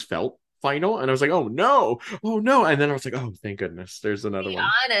things felt final, and I was like, oh no, and then I was like, oh thank goodness, there's another one.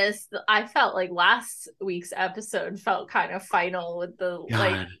 Honest, I felt like last week's episode felt kind of final with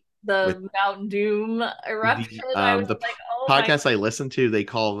the Mount Doom eruption. I was the like, oh podcast I listen to, they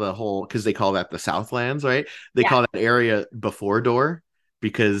call the whole, because they call that the Southlands, right? They call that area before door,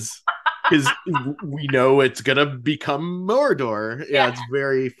 because we know it's gonna become Mordor. Yeah, it's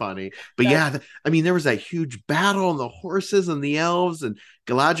very funny. But I mean, there was that huge battle and the horses and the elves and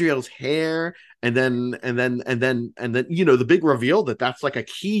Galadriel's hair, and then you know, the big reveal that's like a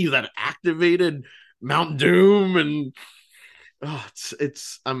key that activated Mount Doom, and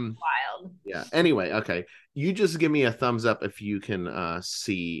it's wild. Yeah. Anyway, okay. You just give me a thumbs up if you can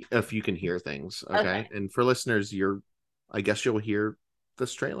if you can hear things. Okay. And for listeners, I guess you'll hear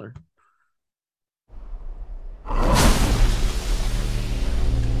this trailer.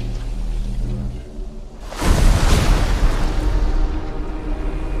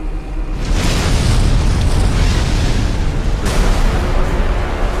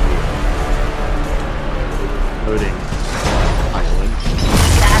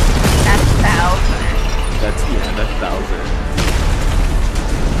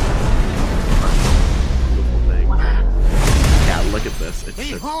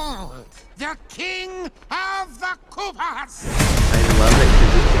 Behold, the king of the Koopas! I love it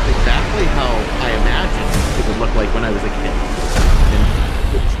because it's exactly how I imagined it would look like when I was a kid.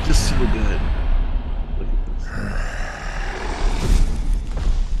 And it's just so good. Look at this.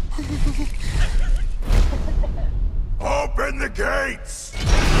 Open the gates!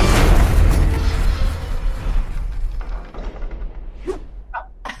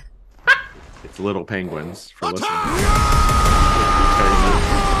 It's little penguins for listening.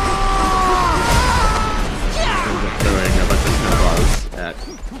 Throwing a bunch of snowballs at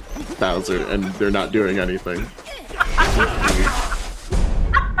Bowser, and they're not doing anything.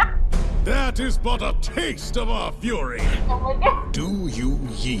 That is but a taste of our fury. Do you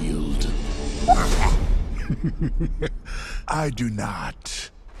yield? I do not.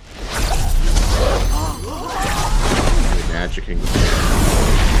 Magicking.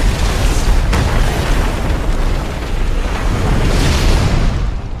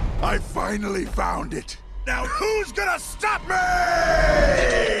 I finally found it. Now who's gonna stop me?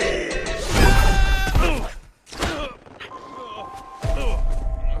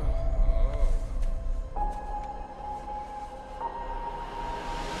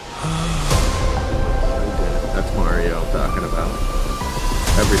 That's Mario talking about.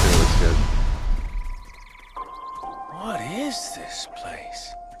 Everything looks good. What is this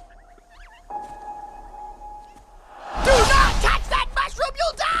place? Do not touch that mushroom,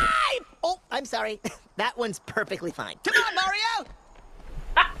 you'll die! Oh, I'm sorry. That one's perfectly fine. Come on, Mario!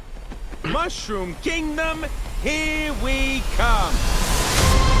 Mushroom Kingdom, here we come.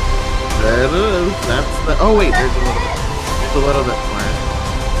 There it is. That's the. Oh wait, there's a little bit more.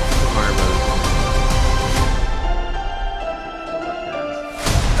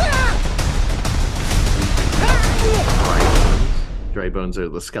 Dry bones are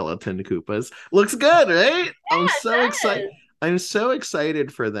the skeleton Koopas. Looks good, right? Yeah, I'm it so does. excited. I'm so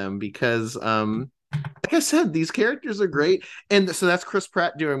excited for them because like I said, these characters are great. And so that's Chris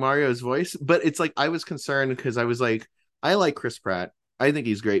Pratt doing Mario's voice. But it's like I was concerned because I was like, I like Chris Pratt. I think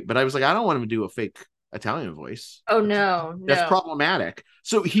he's great, but I was like, I don't want him to do a fake Italian voice. Oh no, That's no. problematic.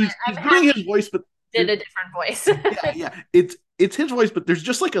 So he's I'm doing happy his voice, but Did a different voice. yeah, it's his voice, but there's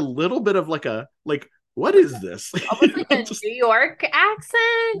just like a little bit of like what is this? Almost like a Just- New York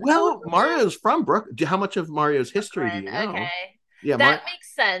accent. well, Mario's from Brooklyn. How much of Mario's history do you know? Okay. Yeah, That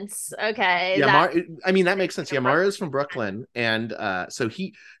makes sense. Okay. yeah, that- I mean that makes sense. Yeah, Brooklyn. Mario's from Brooklyn, and so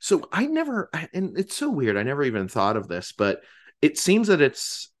I never, and it's so weird. I never even thought of this, but it seems that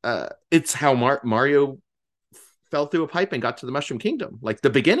it's how Mario fell through a pipe and got to the Mushroom Kingdom, like the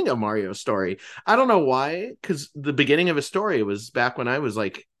beginning of Mario's story. I don't know why, because the beginning of his story was back when I was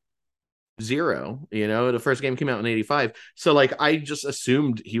like 0, the first game came out in 85. So like I just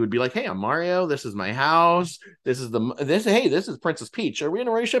assumed he would be like, hey, I'm Mario, this is my house, this is Princess Peach, are we in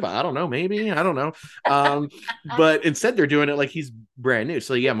a relationship? I don't know, maybe, I don't know. But instead they're doing it like he's brand new.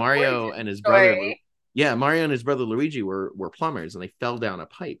 So yeah, Mario and his brother Luigi were plumbers, and they fell down a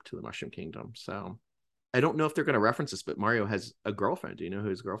pipe to the Mushroom Kingdom. So I don't know if they're going to reference this, but Mario has a girlfriend. Do you know who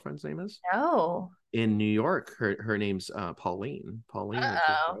his girlfriend's name is? No. In New York, her name's Pauline. Pauline is his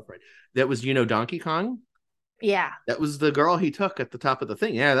Uh-oh. girlfriend. That was, Donkey Kong? Yeah. That was the girl he took at the top of the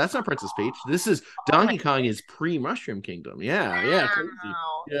thing. Yeah, that's not Princess Peach. This is Donkey Kong is pre-Mushroom Kingdom. Yeah, crazy.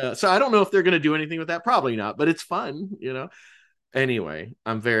 Wow. Yeah, so I don't know if they're going to do anything with that. Probably not, but it's fun, Anyway,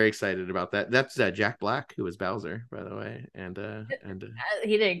 I'm very excited about that. That's Jack Black, who was Bowser, by the way, and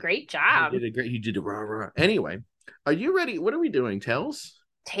He did a great job. he did a rah rah. Anyway, are you ready? What are we doing? Tails?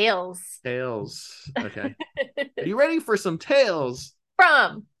 Tails. Okay. Are you ready for some Tails?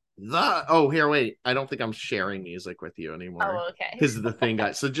 From. Here, wait. I don't think I'm sharing music with you anymore. Oh, okay. Because the thing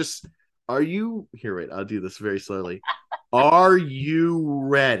got so just are you here? Wait, I'll do this very slowly. Are you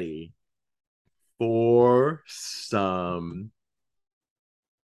ready for some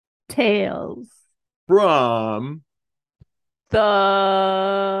Tails. from The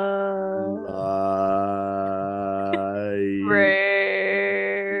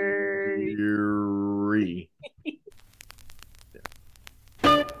Library.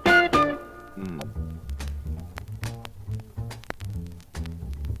 Mm.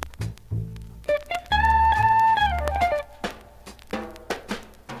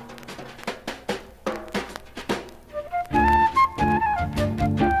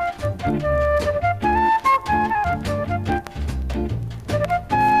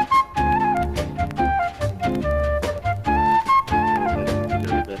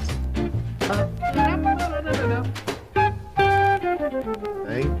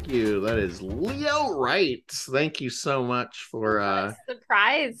 is Leo Wright. Thank you so much for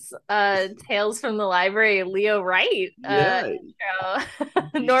surprise Tales from the Library, Leo Wright. Yeah,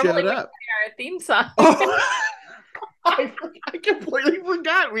 Normally showed we up. play our theme song. Oh, I completely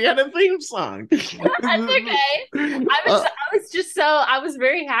forgot we had a theme song. That's okay. I was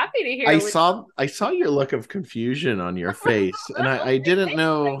very happy to hear I it. saw your look of confusion on your face, and I didn't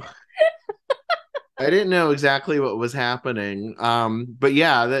know. I didn't know exactly what was happening. But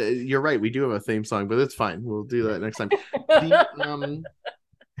yeah, you're right. We do have a theme song, but it's fine. We'll do that next time.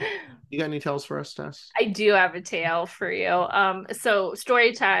 You got any tales for us, Tess? I do have a tale for you. So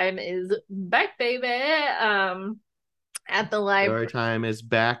story time is back, baby. At the library. Story time is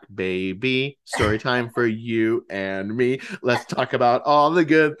back, baby. Story time for you and me. Let's talk about all the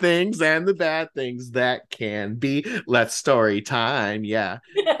good things and the bad things that can be. Let's story time. Yeah.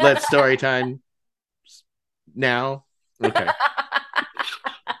 Let's story time now. Okay.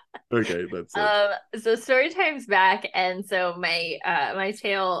 Okay, that's it. So story time's back, and so my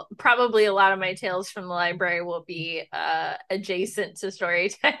tale, probably a lot of my tales from the library will be adjacent to story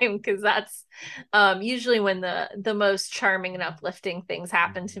time, because that's usually when the most charming and uplifting things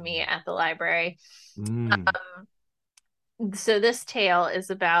happen to me at the library. So this tale is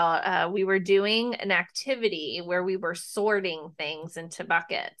about we were doing an activity where we were sorting things into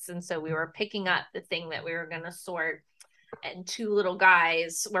buckets, and so we were picking up the thing that we were going to sort, and two little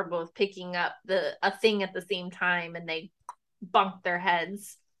guys were both picking up a thing at the same time, and they bumped their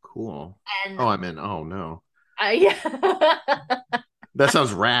heads. Cool. And oh no. Yeah. That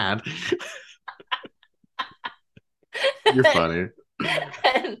sounds rad. You're funny.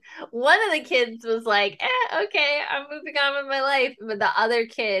 And one of the kids was like, okay, I'm moving on with my life. But the other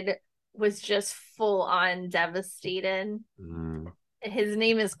kid was just full on devastated. His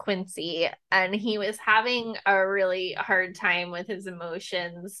name is Quincy, and he was having a really hard time with his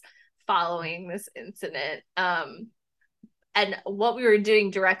emotions following this incident. And what we were doing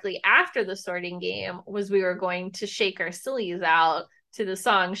directly after the sorting game was we were going to shake our sillies out to the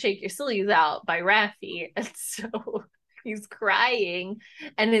song Shake Your Sillies Out by Raffi. And so he's crying,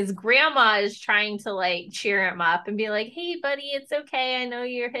 and his grandma is trying to like cheer him up and be like, hey buddy, it's okay, I know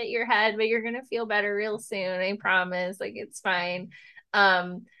you hit your head, but you're gonna feel better real soon, I promise, like it's fine.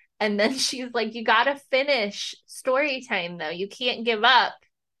 And then she's like, you gotta finish story time though, you can't give up,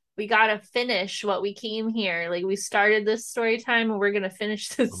 we gotta finish what we came here, like we started this story time and we're gonna finish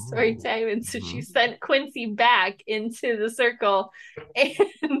this story time. And so she sent Quincy back into the circle,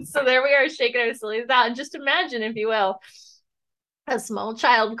 and so there we are shaking our sillies out. And just imagine, if you will, a small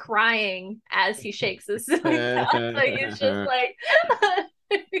child crying as he shakes his sillies out. So he's just like,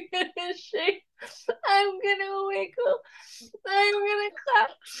 I'm gonna shake, I'm gonna wake up, I'm gonna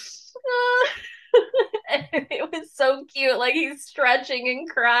clap. And it was so cute, like he's stretching and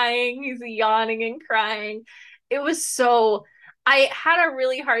crying, he's yawning and crying. It was so, I had a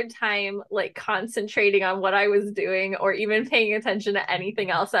really hard time like concentrating on what I was doing or even paying attention to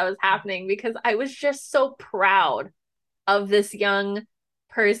anything else that was happening, because I was just so proud of this young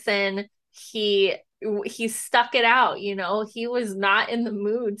person. He stuck it out, you know, he was not in the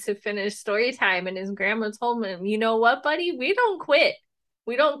mood to finish story time, and his grandma told him, you know what, buddy, we don't quit,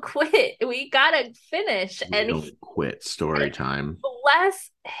 we gotta finish. We don't quit story time.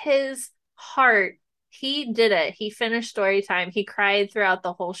 Bless his heart, he did it. He finished story time. He cried throughout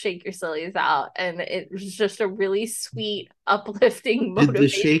the whole Shake Your Sillies Out, and it was just a really sweet, uplifting, motivational Did the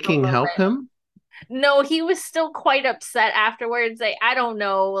shaking moment. help him? No, he was still quite upset afterwards. Like, I don't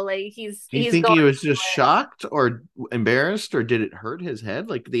know. Like, Do you think he was just shocked or embarrassed, or did it hurt his head?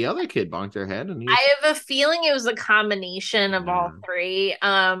 Like the other kid bonked their head, and I have a feeling it was a combination of all three.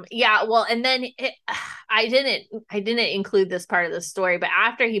 Yeah. Well, and then I didn't include this part of the story, but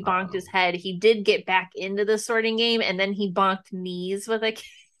after he bonked his head, he did get back into the sorting game, and then he bonked knees with a kid.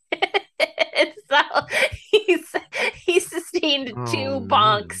 So he sustained two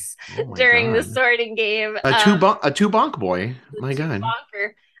bonks during the sorting game. A two bonk boy. My God.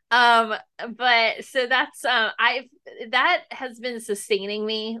 Bonker. But so that's that has been sustaining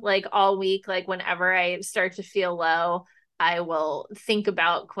me like all week. Like whenever I start to feel low, I will think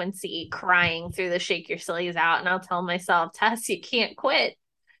about Quincy crying through the Shake Your Sillies Out, and I'll tell myself, Tess, you can't quit.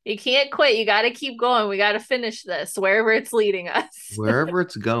 You can't quit. You got to keep going. We got to finish this wherever it's leading us. Wherever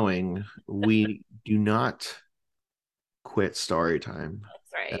it's going, we do not quit story time.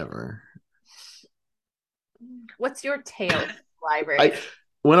 That's right. Ever. What's your tale, library?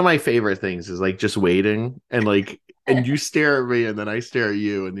 One of my favorite things is like just waiting and like, and you stare at me and then I stare at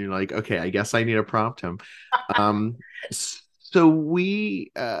you and you're like, okay, I guess I need to prompt him. So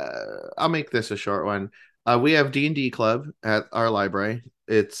I'll make this a short one. We have D&D club at our library.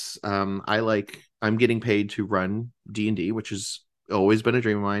 It's I'm getting paid to run D&D, which has always been a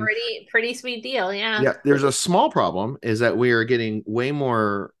dream of mine. Pretty sweet deal, yeah. Yeah, there's a small problem is that we are getting way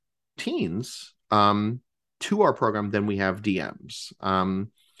more teens to our program than we have DMs.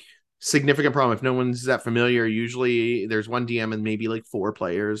 Significant problem if no one's that familiar. Usually there's one DM and maybe like 4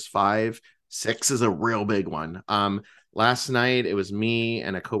 players, 5, 6 is a real big one. Last night it was me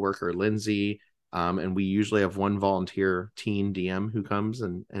and a coworker, Lindsay. And we usually have one volunteer teen DM who comes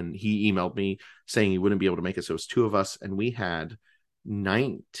and he emailed me saying he wouldn't be able to make it. So it was 2 of us, and we had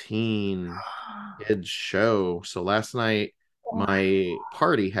 19 kids show. So last night my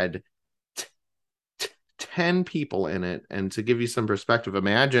party had 10 people in it. And to give you some perspective,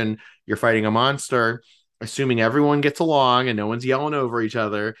 imagine you're fighting a monster, assuming everyone gets along and no one's yelling over each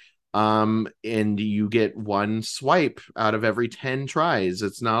other. And you get 1 swipe out of every 10 tries.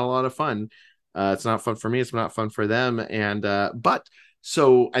 It's not a lot of fun. It's not fun for me. It's not fun for them. And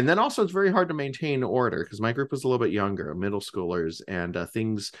and then also it's very hard to maintain order because my group was a little bit younger, middle schoolers, and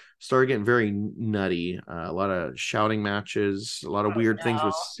things started getting very nutty. A lot of shouting matches, a lot of weird things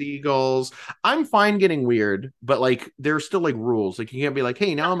with seagulls. I'm fine getting weird, but like there's still like rules. Like you can't be like,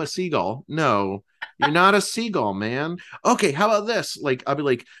 hey, now I'm a seagull. No, you're not a seagull, man. Okay, how about this? Like I'll be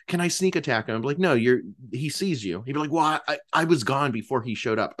like, can I sneak attack him? I'm like, no, he sees you. He'd be like, well, I was gone before he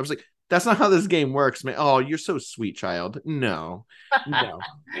showed up. I was like, that's not how this game works, man. Oh, you're so sweet, child. No.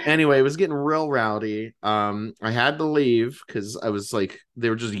 Anyway, it was getting real rowdy. I had to leave because I was like, they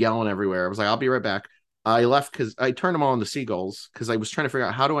were just yelling everywhere. I was like, I'll be right back. I left because I turned them all into seagulls because I was trying to figure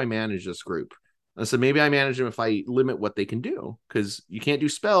out how do I manage this group. I said, maybe I manage them if I limit what they can do because you can't do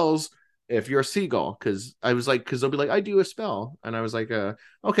spells if you're a seagull. Because I was like, because they'll be like, I do a spell. And I was like,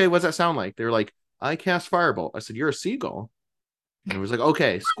 okay, what's that sound like? They were like, I cast Firebolt. I said, you're a seagull. And it was like,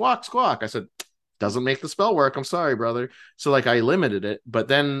 okay, squawk, squawk. I said, doesn't make the spell work. I'm sorry, brother. So like I limited it, but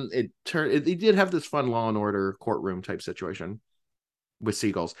then it did have this fun Law and Order courtroom type situation with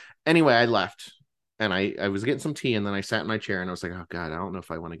seagulls. Anyway, I left and I was getting some tea and then I sat in my chair and I was like, oh God, I don't know if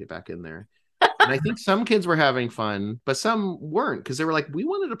I want to get back in there. And I think some kids were having fun, but some weren't because they were like, we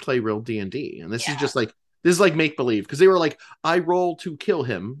wanted to play real D&D. And this is just like, this is like make believe because they were like, I roll to kill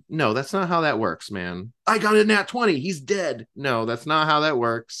him. No, that's not how that works, man. I got a nat 20. He's dead. No, that's not how that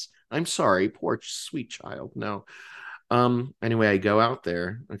works. I'm sorry, poor sweet child. No. Anyway, I go out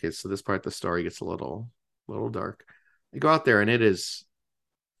there. Okay, so this part of the story gets a little dark. I go out there and it is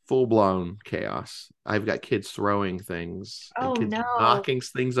full blown chaos. I've got kids throwing things and kids knocking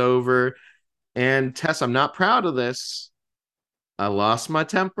things over. And Tess, I'm not proud of this. I lost my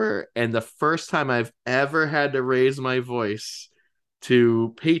temper, and the first time I've ever had to raise my voice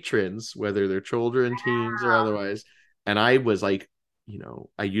to patrons, whether they're children, teens, or otherwise, and I was like,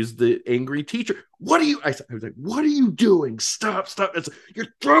 I used the angry teacher. I was like, what are you doing? Stop. You're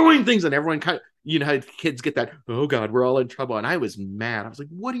throwing things, and everyone kind of, how kids get that, oh God, we're all in trouble. And I was mad. I was like,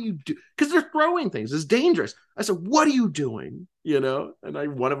 what do you do? Because they're throwing things. It's dangerous. I said, what are you doing?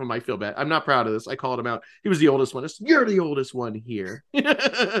 And one of them, I feel bad. I'm not proud of this. I called him out. He was the oldest one. I said, you're the oldest one here.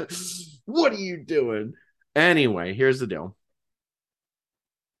 What are you doing? Anyway, here's the deal.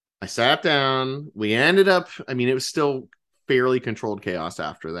 I sat down. We ended up, it was still fairly controlled chaos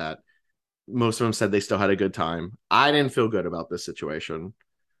after that. Most of them said they still had a good time. I didn't feel good about this situation.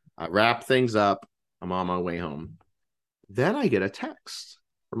 I wrapped things up. I'm on my way home. Then I get a text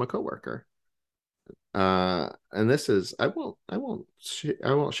from a coworker. And this is I won't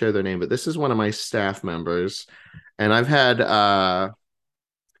share their name, but this is one of my staff members. And I've had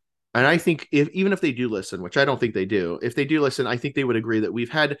and I think even if they do listen, which I don't think they do, if they do listen, I think they would agree that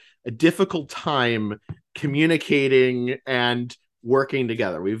we've had a difficult time communicating and working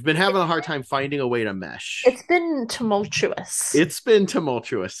together. We've been having a hard time finding a way to mesh. It's been tumultuous. It's been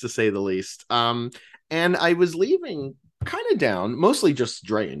tumultuous, to say the least. And I was leaving kind of down, mostly just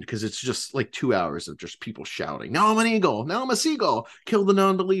drained, because it's just like 2 hours of just people shouting, now I'm an eagle, now I'm a seagull, kill the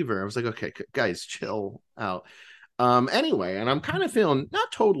non-believer. I was like, okay, guys, chill out. Anyway, and I'm kind of feeling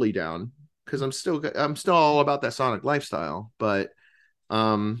not totally down because I'm still all about that Sonic lifestyle. But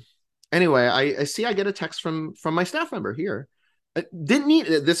anyway, I get a text from my staff member here. I didn't need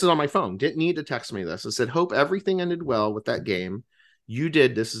this is on my phone. Didn't need to text me this. It said, hope everything ended well with that game. You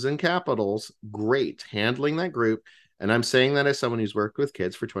did. This is in capitals. Great handling that group. And I'm saying that as someone who's worked with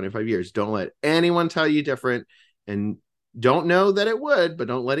kids for 25 years. Don't let anyone tell you different. And don't know that it would, but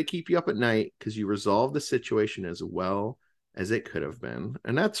don't let it keep you up at night because you resolved the situation as well as it could have been.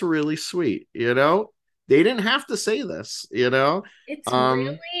 And that's really sweet. They didn't have to say this, It's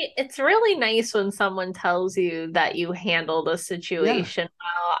really nice when someone tells you that you handled a situation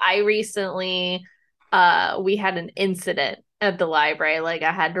well. I recently we had an incident at the library. Like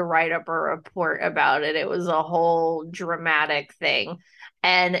I had to write up a report about it. It was a whole dramatic thing.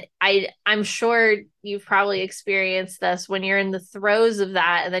 And I'm sure you've probably experienced this when you're in the throes of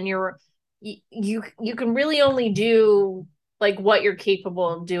that, and then you can really only do like what you're capable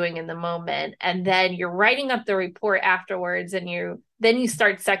of doing in the moment, and then you're writing up the report afterwards, and you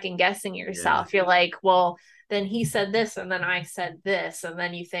start second guessing yourself. You're like, well, then he said this and then I said this, and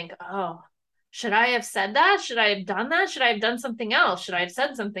then you think, oh, should I have said that? Should I have done that? Should I have done something else? Should I have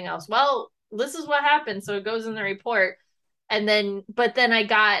said something else? Well, this is what happened, so it goes in the report. And then but then I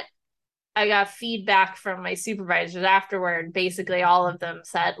got feedback from my supervisors afterward. Basically all of them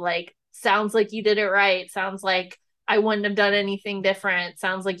said, like, sounds like you did it right. Sounds like I wouldn't have done anything different.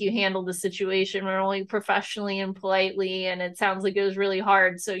 Sounds like you handled the situation really professionally and politely, and it sounds like it was really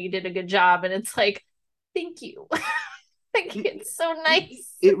hard, so you did a good job. And it's like, thank you. Like, it's so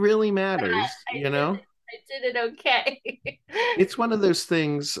nice. It really matters, you know? I did it okay. It's one of those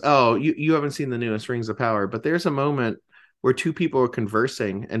things. Oh, you haven't seen the newest Rings of Power, but there's a moment where two people are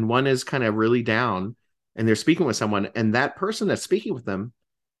conversing, and one is kind of really down, and they're speaking with someone, and that person that's speaking with them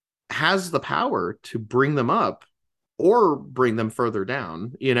has the power to bring them up or bring them further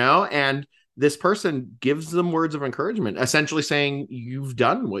down, you know? And this person gives them words of encouragement, essentially saying, you've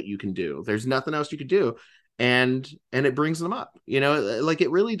done what you can do. There's nothing else you could do. And it brings them up, you know, like it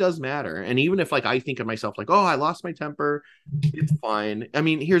really does matter. And even if like I think of myself like, oh, I lost my temper, it's fine. I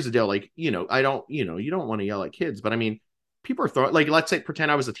mean, here's the deal. Like, you know, I don't, you know, you don't want to yell at kids, but I mean, people are throwing, like, let's say pretend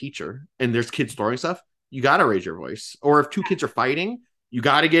I was a teacher and there's kids throwing stuff. You got to raise your voice. Or if two kids are fighting, you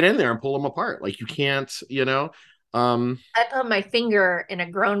got to get in there and pull them apart. Like you can't, you know. I put my finger in a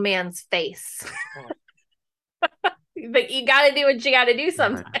grown man's face. But you got to do what you got to do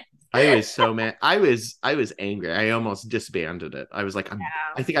sometimes. I was so mad. I was angry. I almost disbanded it. I was like,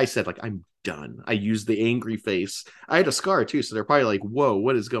 I think I said like, I'm done. I used the angry face. I had a scar too, so they're probably like, whoa,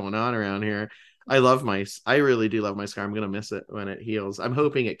 what is going on around here? I really do love my scar. I'm gonna miss it when it heals. I'm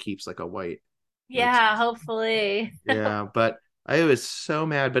hoping it keeps like a white. Yeah, hopefully. Yeah, but I was so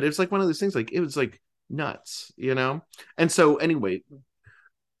mad. But it was like one of those things. Like it was like nuts, you know. And so anyway,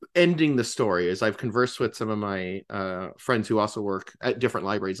 ending the story is I've conversed with some of my friends who also work at different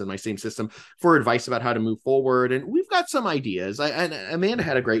libraries in my same system for advice about how to move forward, and we've got some ideas. And Amanda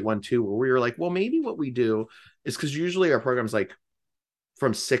had a great one too, where we were like, well, maybe what we do is, because usually our program's like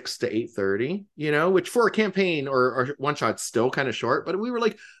from 6 to 8:30, you know, which for a campaign or one shot's still kind of short, but we were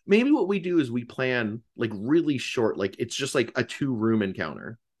like, maybe what we do is we plan like really short, like it's just like a 2-room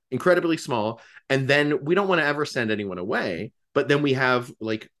encounter, incredibly small, and then we don't want to ever send anyone away. But then we have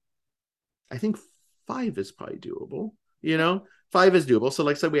like, I think 5 is probably doable, you know, 5 is doable. So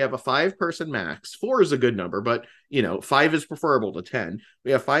like I said, we have a 5-person max. 4 is a good number, but you know, 5 is preferable to 10.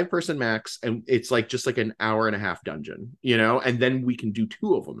 We have 5-person max, and it's like just like an hour and a half dungeon, you know, and then we can do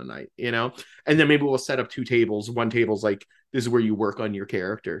 2 of them a night, you know, and then maybe we'll set up 2 tables. One table's like, this is where you work on your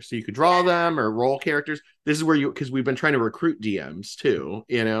character. So you could draw them or roll characters. This is where because we've been trying to recruit DMs too,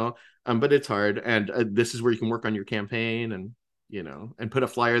 you know, but it's hard. And this is where you can work on your campaign, and you know, and put a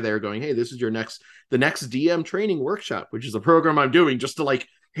flyer there going, hey, this is the next DM training workshop, which is a program I'm doing just to like,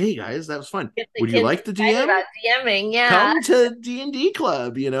 hey guys, that was fun. Would you like to DM? About DMing, yeah. Come to D&D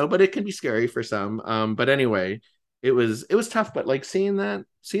club, you know, but it can be scary for some. But anyway, it was tough, but like seeing that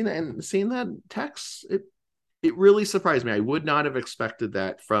text, it really surprised me. I would not have expected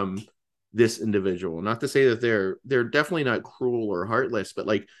that from this individual. Not to say that they're definitely not cruel or heartless, but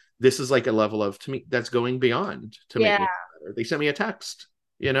like this is like a level of, to me, that's going beyond to make me better. They sent me a text,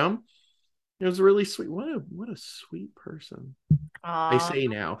 you know. It was really sweet. What a sweet person. Aww. I say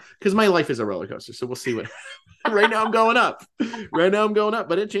now, because my life is a roller coaster, so we'll see what. Right now I'm going up,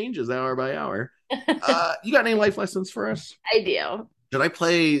 but it changes hour by hour. You got any life lessons for us? I do. Did I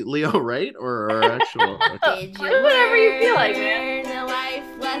play Leo right or actual? Okay. Did you whatever you feel like, man. learn a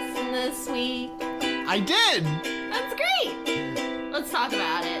life lesson this week? I did! That's great. Let's talk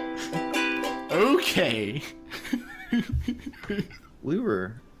about it. Okay. We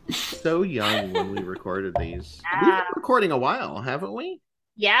were so young when we recorded these. We've been recording a while, haven't we?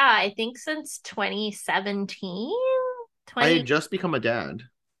 Yeah, I think since 2017. I had just become a dad.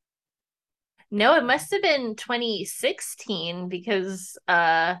 No, it must have been 2016 because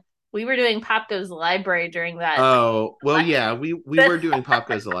we were doing Pop Goes the Library during that. Oh, well, yeah, we were doing Pop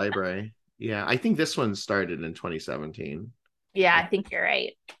Goes the Library. Yeah, I think this one started in 2017. Yeah, I think you're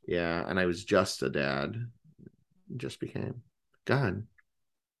right. Yeah, and I was just a dad. Just became. God,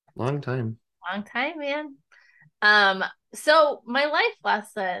 long time. Long time, man. So my life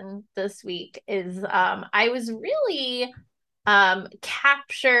lesson this week is I was really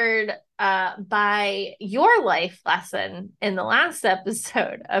captured by your life lesson in the last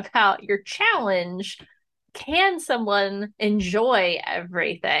episode about your challenge. Can someone enjoy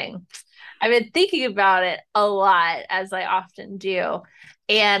everything? I've been thinking about it a lot, as I often do,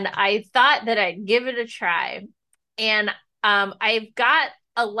 and I thought that I'd give it a try. And I've got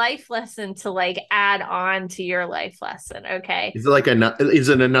a life lesson to like add on to your life lesson. Okay. Is it like is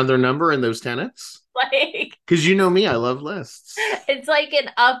it another number in those tenets? Like, Because you know me, I love lists. it's like an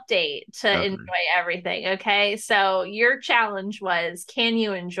update to Okay. enjoy everything. Okay. So your challenge was, can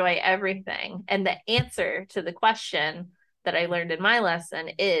you enjoy everything? And the answer to the question that I learned in my lesson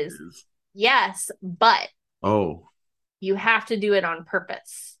is yes, but Oh, you have to do it on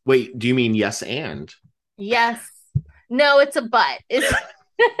purpose. wait, do you mean yes and? Yes. No, it's a but. It's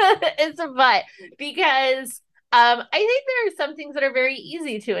it's a but because I think there are some things that are very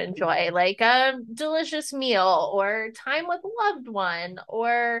easy to enjoy, like a delicious meal or time with a loved one,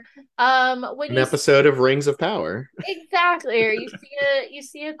 or when An you episode of Rings of Power. exactly, or you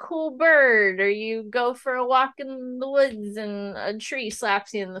see a cool bird, or you go for a walk in the woods and a tree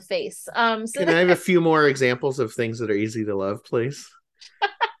slaps you in the face. So Can I have a few more examples of things that are easy to love, please?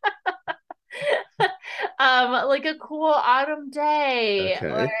 like a cool autumn day, Okay.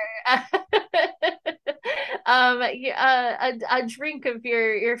 or a drink of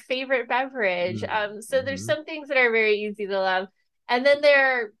your favorite beverage. So there's some things that are very easy to love, and then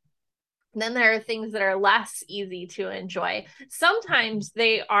there are things that are less easy to enjoy. Sometimes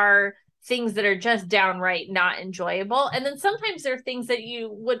they are things that are just downright not enjoyable, and then sometimes there are things that you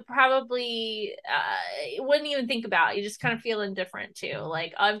would probably wouldn't even think about. You just kind of feel indifferent to,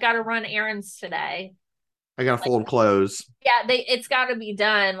 like, I've got to run errands today. I gotta fold clothes. Yeah, it's got to be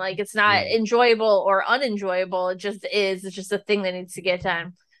done. Like, it's not enjoyable or unenjoyable. It just is. It's just a thing that needs to get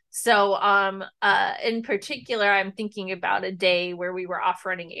done. So in particular, I'm thinking about a day where we were off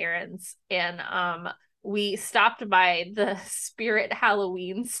running errands, and we stopped by the Spirit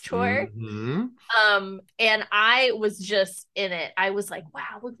Halloween store. And I was just in it. I was like,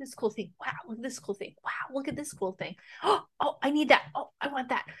 wow, look at this cool thing. Wow, look at this cool thing. Wow, look at this cool thing. Oh, I need that. Oh, I want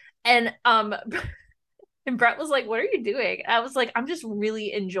that. And and Brett was like, what are you doing? I was like, I'm just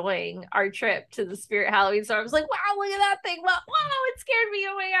really enjoying our trip to the Spirit Halloween store. I was like, wow, look at that thing. Wow, it scared me.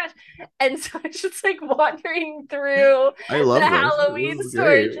 Oh my gosh. And so I was just like wandering through I love the this. Halloween This is store,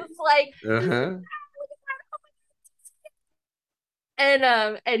 great. just like,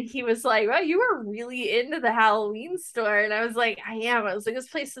 and he was like, wow, you were really into the Halloween store. And I was like, I am. I was like, this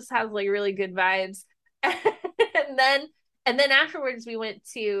place just has like really good vibes. And then afterwards, we went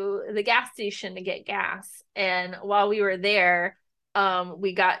to the gas station to get gas. And while we were there,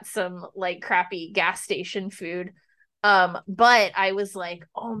 we got some like crappy gas station food. But I was like,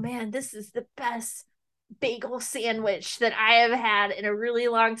 oh man, this is the best bagel sandwich that I have had in a really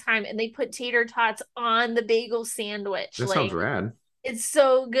long time. And they put tater tots on the bagel sandwich. That like, sounds rad. It's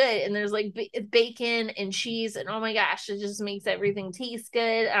so good. And there's like bacon and cheese. And oh my gosh, it just makes everything taste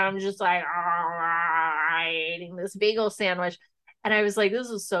good. I'm just like, eating this bagel sandwich. And I was like, this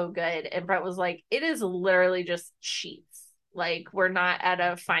is so good. And Brett was like, it is literally just sheets. Like, we're not at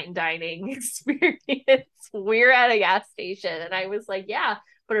a fine dining experience. We're at a gas station. And I was like, yeah,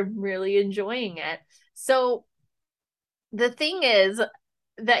 but I'm really enjoying it. So the thing is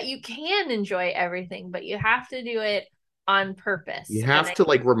that you can enjoy everything, but you have to do it on purpose. You have to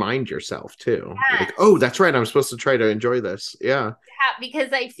like remind yourself too. Like, oh, that's right, I'm supposed to try to enjoy this. Yeah.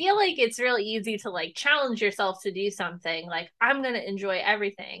 Because I feel like it's really easy to like challenge yourself to do something. Like, I'm going to enjoy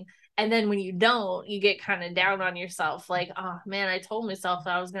everything. And then when you don't, you get kind of down on yourself. Like, oh man, I told myself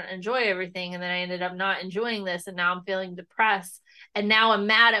that I was going to enjoy everything. And then I ended up not enjoying this. And now I'm feeling depressed. And now I'm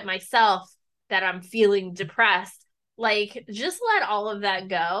mad at myself that I'm feeling depressed. Like, just let all of that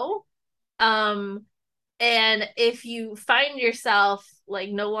go. And if you find yourself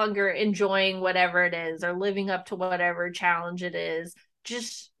like no longer enjoying whatever it is or living up to whatever challenge it is,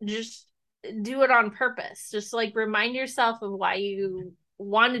 just do it on purpose. Just like remind yourself of why you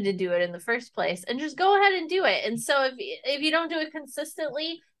wanted to do it in the first place, and just go ahead and do it. And so if you don't do it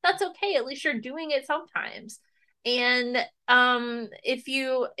consistently, that's okay. At least you're doing it sometimes. And if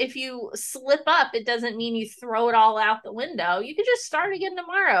you slip up, it doesn't mean you throw it all out the window. You could just start again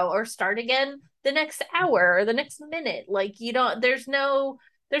tomorrow, or start again the next hour or the next minute. Like, you don't, there's no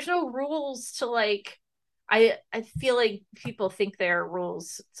rules to like, I feel like people think there are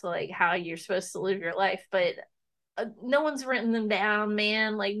rules to like how you're supposed to live your life, but no one's written them down,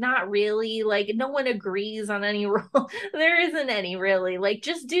 man. Like, not really. Like, no one agrees on any rule. There isn't any, really. Like,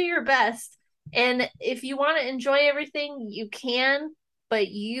 just do your best. And if you want to enjoy everything, you can, but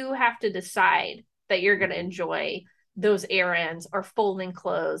you have to decide that you're going to enjoy those errands or folding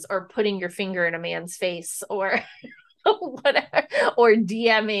clothes or putting your finger in a man's face or whatever, or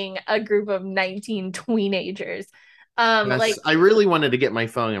DMing a group of 19 teenagers. Yes, Like I really wanted to get my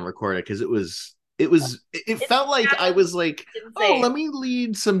phone and record it because it felt like I was like, oh, insane. let me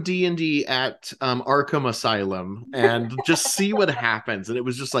lead some D&D at Arkham Asylum and just see what happens. And it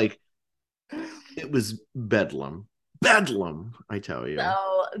was just like, it was bedlam, I tell you.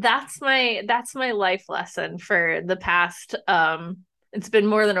 So that's my life lesson for the past it's been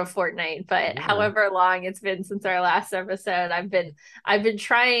more than a fortnight, but Yeah. however long it's been since our last episode, I've been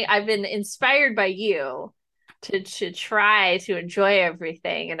inspired by you to try to enjoy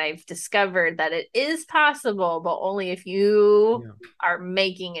everything, and I've discovered that it is possible, but only if you are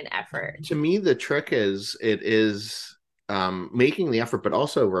making an effort. To me, the trick is making the effort, but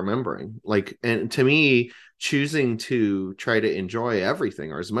also remembering. Like, and to me, choosing to try to enjoy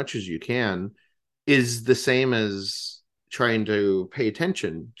everything or as much as you can is the same as trying to pay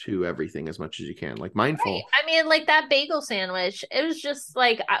attention to everything as much as you can, like mindful. Right. I mean, like that bagel sandwich, it was just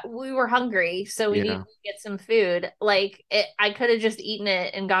like we were hungry, so we needed to get some food. Like I could have just eaten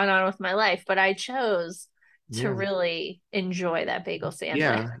it and gone on with my life, but I chose to really enjoy that bagel sandwich.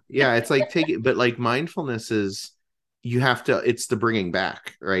 Yeah. It's like but like mindfulness is, you have to, it's the bringing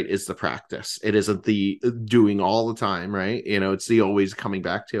back, right? It's the practice. It isn't the doing all the time, right? It's the always coming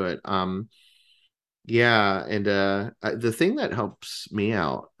back to it. And the thing that helps me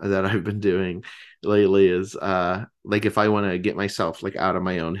out that I've been doing lately is like if I want to get myself like out of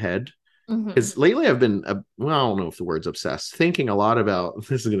my own head, because lately I've been well, I don't know if the word's obsessed, thinking a lot about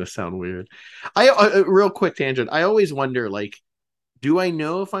this is gonna sound weird. I real quick tangent, I always wonder, like, do I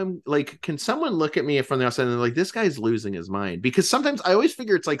know if I'm like, can someone look at me from the outside and they're like, this guy's losing his mind? Because sometimes I always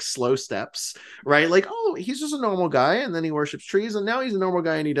figure it's like slow steps, right? Like, oh, he's just a normal guy and then he worships trees and now he's a normal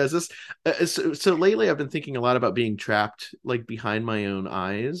guy and he does this. So lately I've been thinking a lot about being trapped like behind my own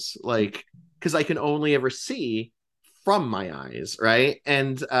eyes, like, because I can only ever see from my eyes, right?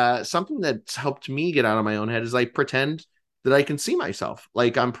 And something that's helped me get out of my own head is I pretend that I can see myself.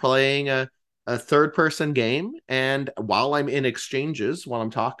 Like I'm playing a third person game, and while I'm in exchanges, while I'm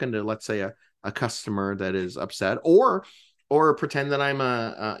talking to, let's say, a customer that is upset, or pretend that I'm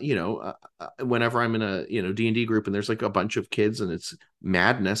whenever I'm in a D&D group and there's like a bunch of kids and it's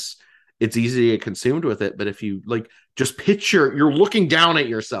madness, it's easy to get consumed with it. But if you like just picture you're looking down at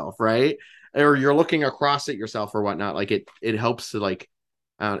yourself, right, or you're looking across at yourself or whatnot, like it helps to like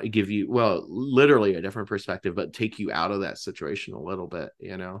give you, well, literally a different perspective, but take you out of that situation a little bit,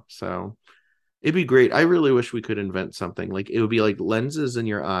 so it'd be great. I really wish we could invent something like, it would be like lenses in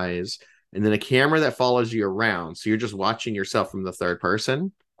your eyes and then a camera that follows you around, so you're just watching yourself from the third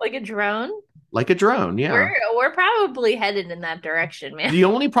person, like a drone. Like a drone. Yeah, we're probably headed in that direction, man. The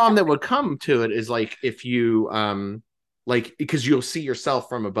only problem that would come to it is like if you like, because you'll see yourself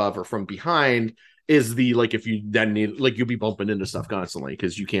from above or from behind, is the like, if you then need, like, you'll be bumping into stuff constantly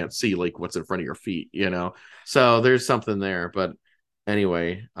because you can't see like what's in front of your feet, so there's something there. But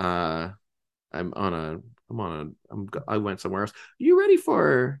anyway, I went somewhere else. Are you ready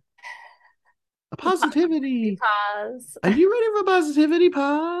for a positivity pause? Are you ready for a positivity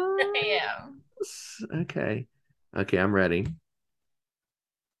pause? I am. Okay, I'm ready.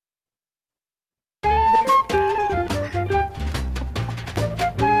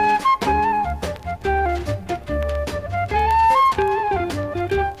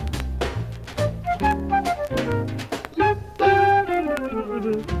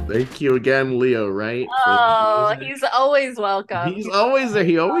 Thank you again, Leo, right? Oh, he's always welcome. He's always there.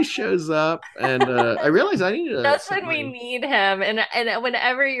 He always shows up. And I realize I need to... That's when we need him. And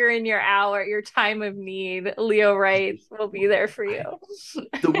whenever you're in your hour, your time of need, Leo Wright will be there for you.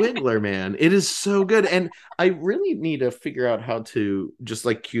 The Wiggler, man. It is so good. And I really need to figure out how to just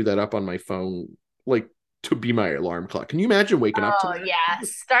like cue that up on my phone, like to be my alarm clock. Can you imagine waking up to that? Oh, yeah.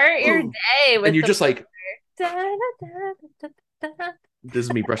 Start your day with... And you're just like... This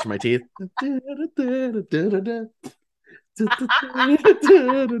is me brushing my teeth. This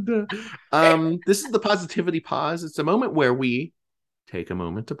is the positivity pause. It's a moment where we take a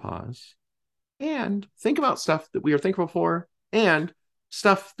moment to pause and think about stuff that we are thankful for and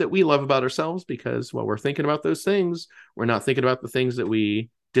stuff that we love about ourselves, because while we're thinking about those things, we're not thinking about the things that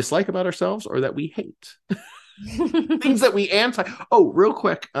we dislike about ourselves or that we hate. Things that we anti. Oh, real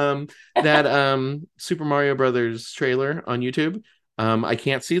quick, that Super Mario Brothers trailer on YouTube, I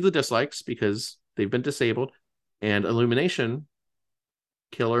can't see the dislikes because they've been disabled. And Illumination,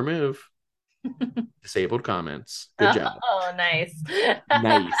 killer move. Disabled comments. Good job. Oh, nice.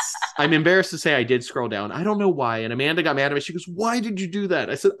 Nice. I'm embarrassed to say I did scroll down. I don't know why. And Amanda got mad at me. She goes, "Why did you do that?"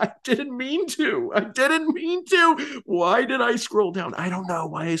 I said, "I didn't mean to. I didn't mean to. Why did I scroll down? I don't know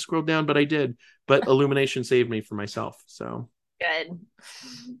why I scrolled down, but I did. But Illumination saved me from myself. So Good.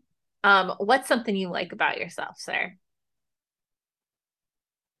 What's something you like about yourself, sir?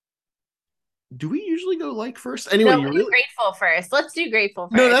 do we usually go like first? Anyway, No, you we'll do really grateful first. Let's do grateful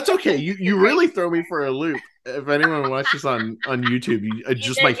first. no, that's okay. You really throw me for a loop. If anyone watches on YouTube,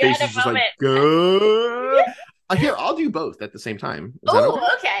 just did. my You face had is a just like moment. good. Here, I'll do both at the same time. Is that Oh, okay?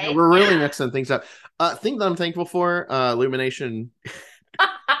 okay. Yeah, we're really mixing things up. Thing that I'm thankful for, Illumination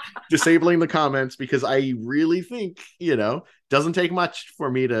disabling the comments, because I really think, doesn't take much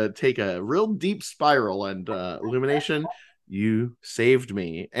for me to take a real deep spiral, and Illumination, you saved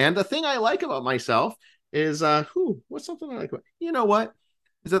me. And the thing I like about myself is what's something I like about, you know what?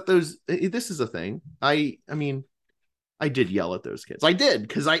 Is that this is a thing. I mean, I did yell at those kids. I did,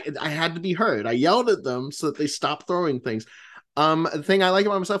 because I had to be heard. I yelled at them so that they stopped throwing things. The thing I like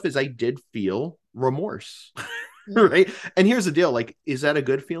about myself is I did feel remorse. Right. And here's the deal, like, is that a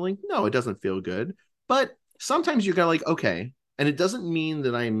good feeling? No, it doesn't feel good. But sometimes you gotta, like, okay. And it doesn't mean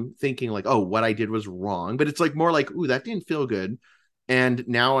that I'm thinking like, oh, what I did was wrong, but it's like more like, ooh, that didn't feel good. And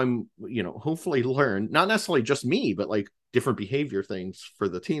now I'm, hopefully learn, not necessarily just me, but like different behavior things for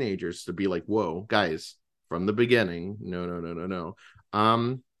the teenagers to be like, whoa, guys, from the beginning, no, no, no, no, no.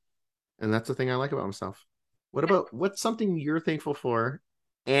 And that's the thing I like about myself. What's something you're thankful for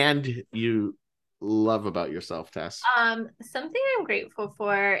and you love about yourself, Tess? Something I'm grateful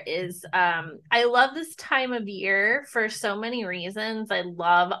for is I love this time of year for so many reasons. I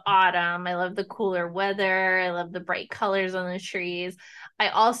love autumn. I love the cooler weather. I love the bright colors on the trees. I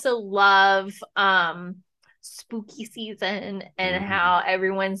also love spooky season and how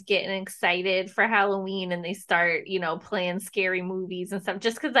everyone's getting excited for Halloween and they start, playing scary movies and stuff,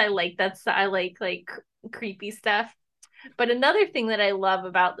 just because I like creepy stuff. But another thing that I love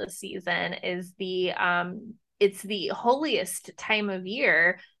about the season is it's the holiest time of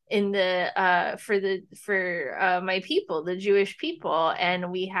year in the for my people, the Jewish people,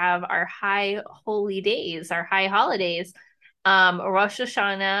 and we have our high holy days, our high holidays, Rosh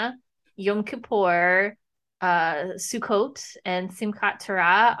Hashanah, Yom Kippur, Sukkot, and Simchat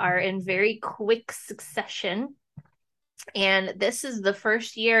Torah are in very quick succession. And this is the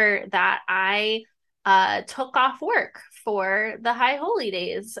first year that I took off work for the high holy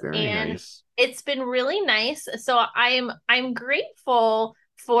days. Very and nice. It's been really nice. So I'm grateful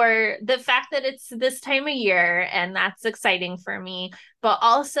for the fact that it's this time of year, and that's exciting for me, but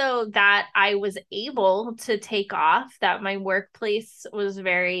also that I was able to take off, that my workplace was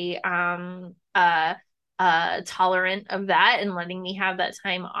very tolerant of that and letting me have that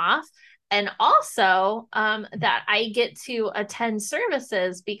time off. And also that I get to attend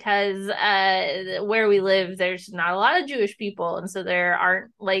services because where we live, there's not a lot of Jewish people. And so there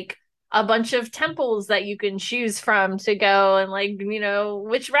aren't like a bunch of temples that you can choose from to go and like,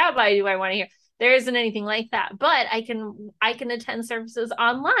 which rabbi do I want to hear? There isn't anything like that, but I can attend services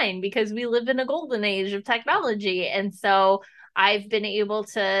online because we live in a golden age of technology. And so I've been able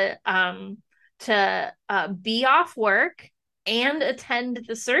to be off work and attend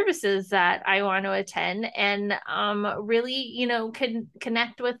the services that I want to attend, and really,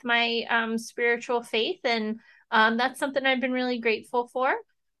 connect with my spiritual faith. And that's something I've been really grateful for.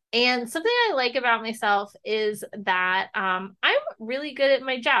 And something I like about myself is that I'm really good at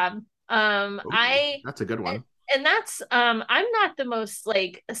my job. That's a good one. And that's I'm not the most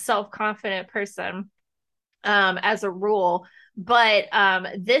like self-confident person as a rule, but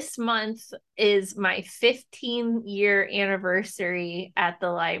this month is my 15-year anniversary at the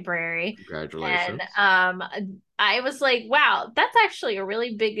library. Congratulations. And I was like, wow, that's actually a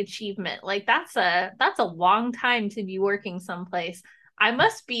really big achievement. Like that's a long time to be working someplace. I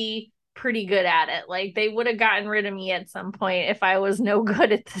must be pretty good at it. Like they would have gotten rid of me at some point if I was no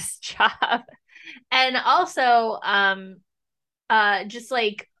good at this job. And also just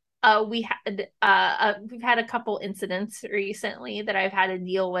like we've had a couple incidents recently that I've had to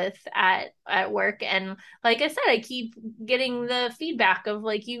deal with at work, and like I said, I keep getting the feedback of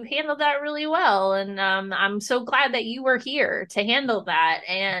like, you handled that really well, and I'm so glad that you were here to handle that.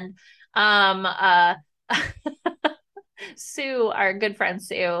 And Sue, our good friend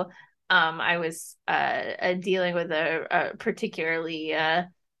Sue, I was dealing with a particularly a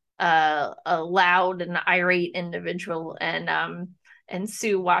loud and irate individual, and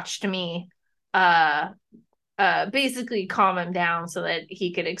Sue watched me basically calm him down so that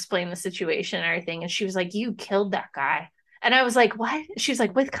he could explain the situation and everything. And she was like, "You killed that guy." And I was like, what? She's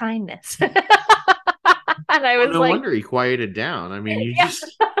like, with kindness. And I Oh, was no like, wonder he quieted down. I mean, yeah.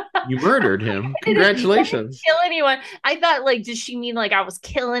 you murdered him. I didn't Congratulations. kill anyone. I thought, like, did she mean like I was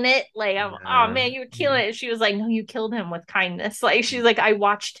killing it? Like, oh Yeah. man, you were killing it. She was like, no, you killed him with kindness. Like, she's like, I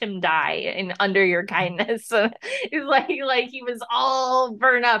watched him die and under your kindness. So it's like he was all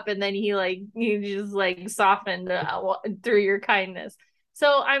burned up, and then he just like softened through your kindness.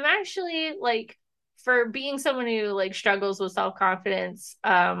 So I'm actually like, for being someone who like struggles with self-confidence,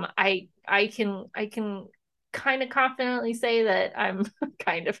 I can kind of confidently say that I'm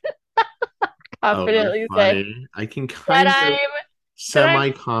kind of Oh, you're confidently say funny. I can that kind of I'm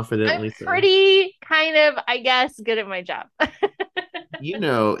semi-confidently I'm say. pretty kind of, I guess, good at my job.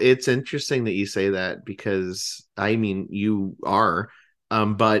 It's interesting that you say that because I mean you are,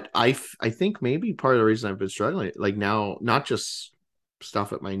 but I think maybe part of the reason I've been struggling, like now, not just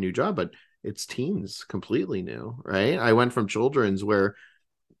stuff at my new job, but it's teens completely new, right? I went from children's where,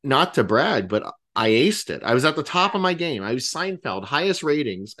 not to brag, but I aced it. I was at the top of my game. I was Seinfeld, highest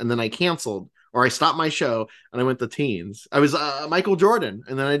ratings, and then I canceled or I stopped my show and I went to teens. I was Michael Jordan,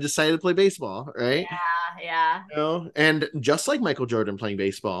 and then I decided to play baseball, right? Yeah. And just like Michael Jordan playing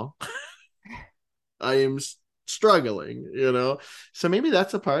baseball, I am struggling. So maybe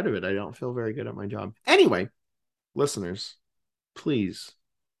that's a part of it. I don't feel very good at my job. Anyway, listeners, please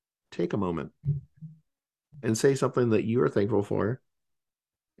take a moment and say something that you are thankful for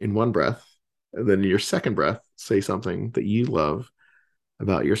in one breath. And then in your second breath, say something that you love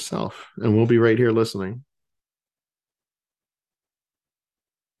about yourself. And we'll be right here listening.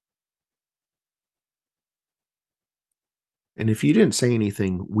 And if you didn't say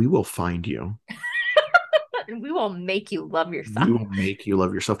anything, we will find you. And we will make you love yourself. We will make you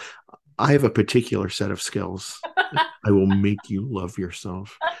love yourself. I have a particular set of skills. I will make you love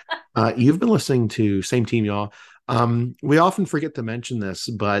yourself. You've been listening to Same Team, y'all. We often forget to mention this,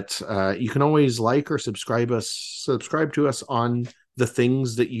 but you can always like or subscribe to us on the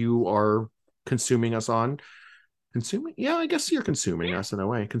things that you are consuming us on. Consuming? Yeah, I guess you're consuming us in a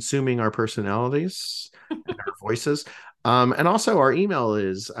way, consuming our personalities and our voices. And also our email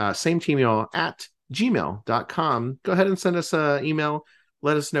is sameteamyall@gmail.com. Go ahead and send us an email.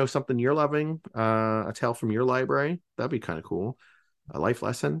 Let us know something you're loving, a tale from your library. That'd be kind of cool. A life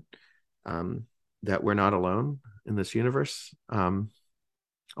lesson, that we're not alone in this universe.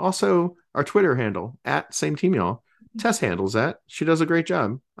 Also, our Twitter handle @SameTeamYall. Tess handles that. She does a great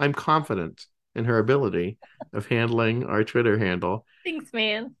job. I'm confident in her ability of handling our Twitter handle. Thanks,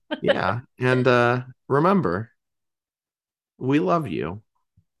 man. Yeah. And remember, we love you.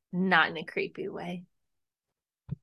 Not in a creepy way.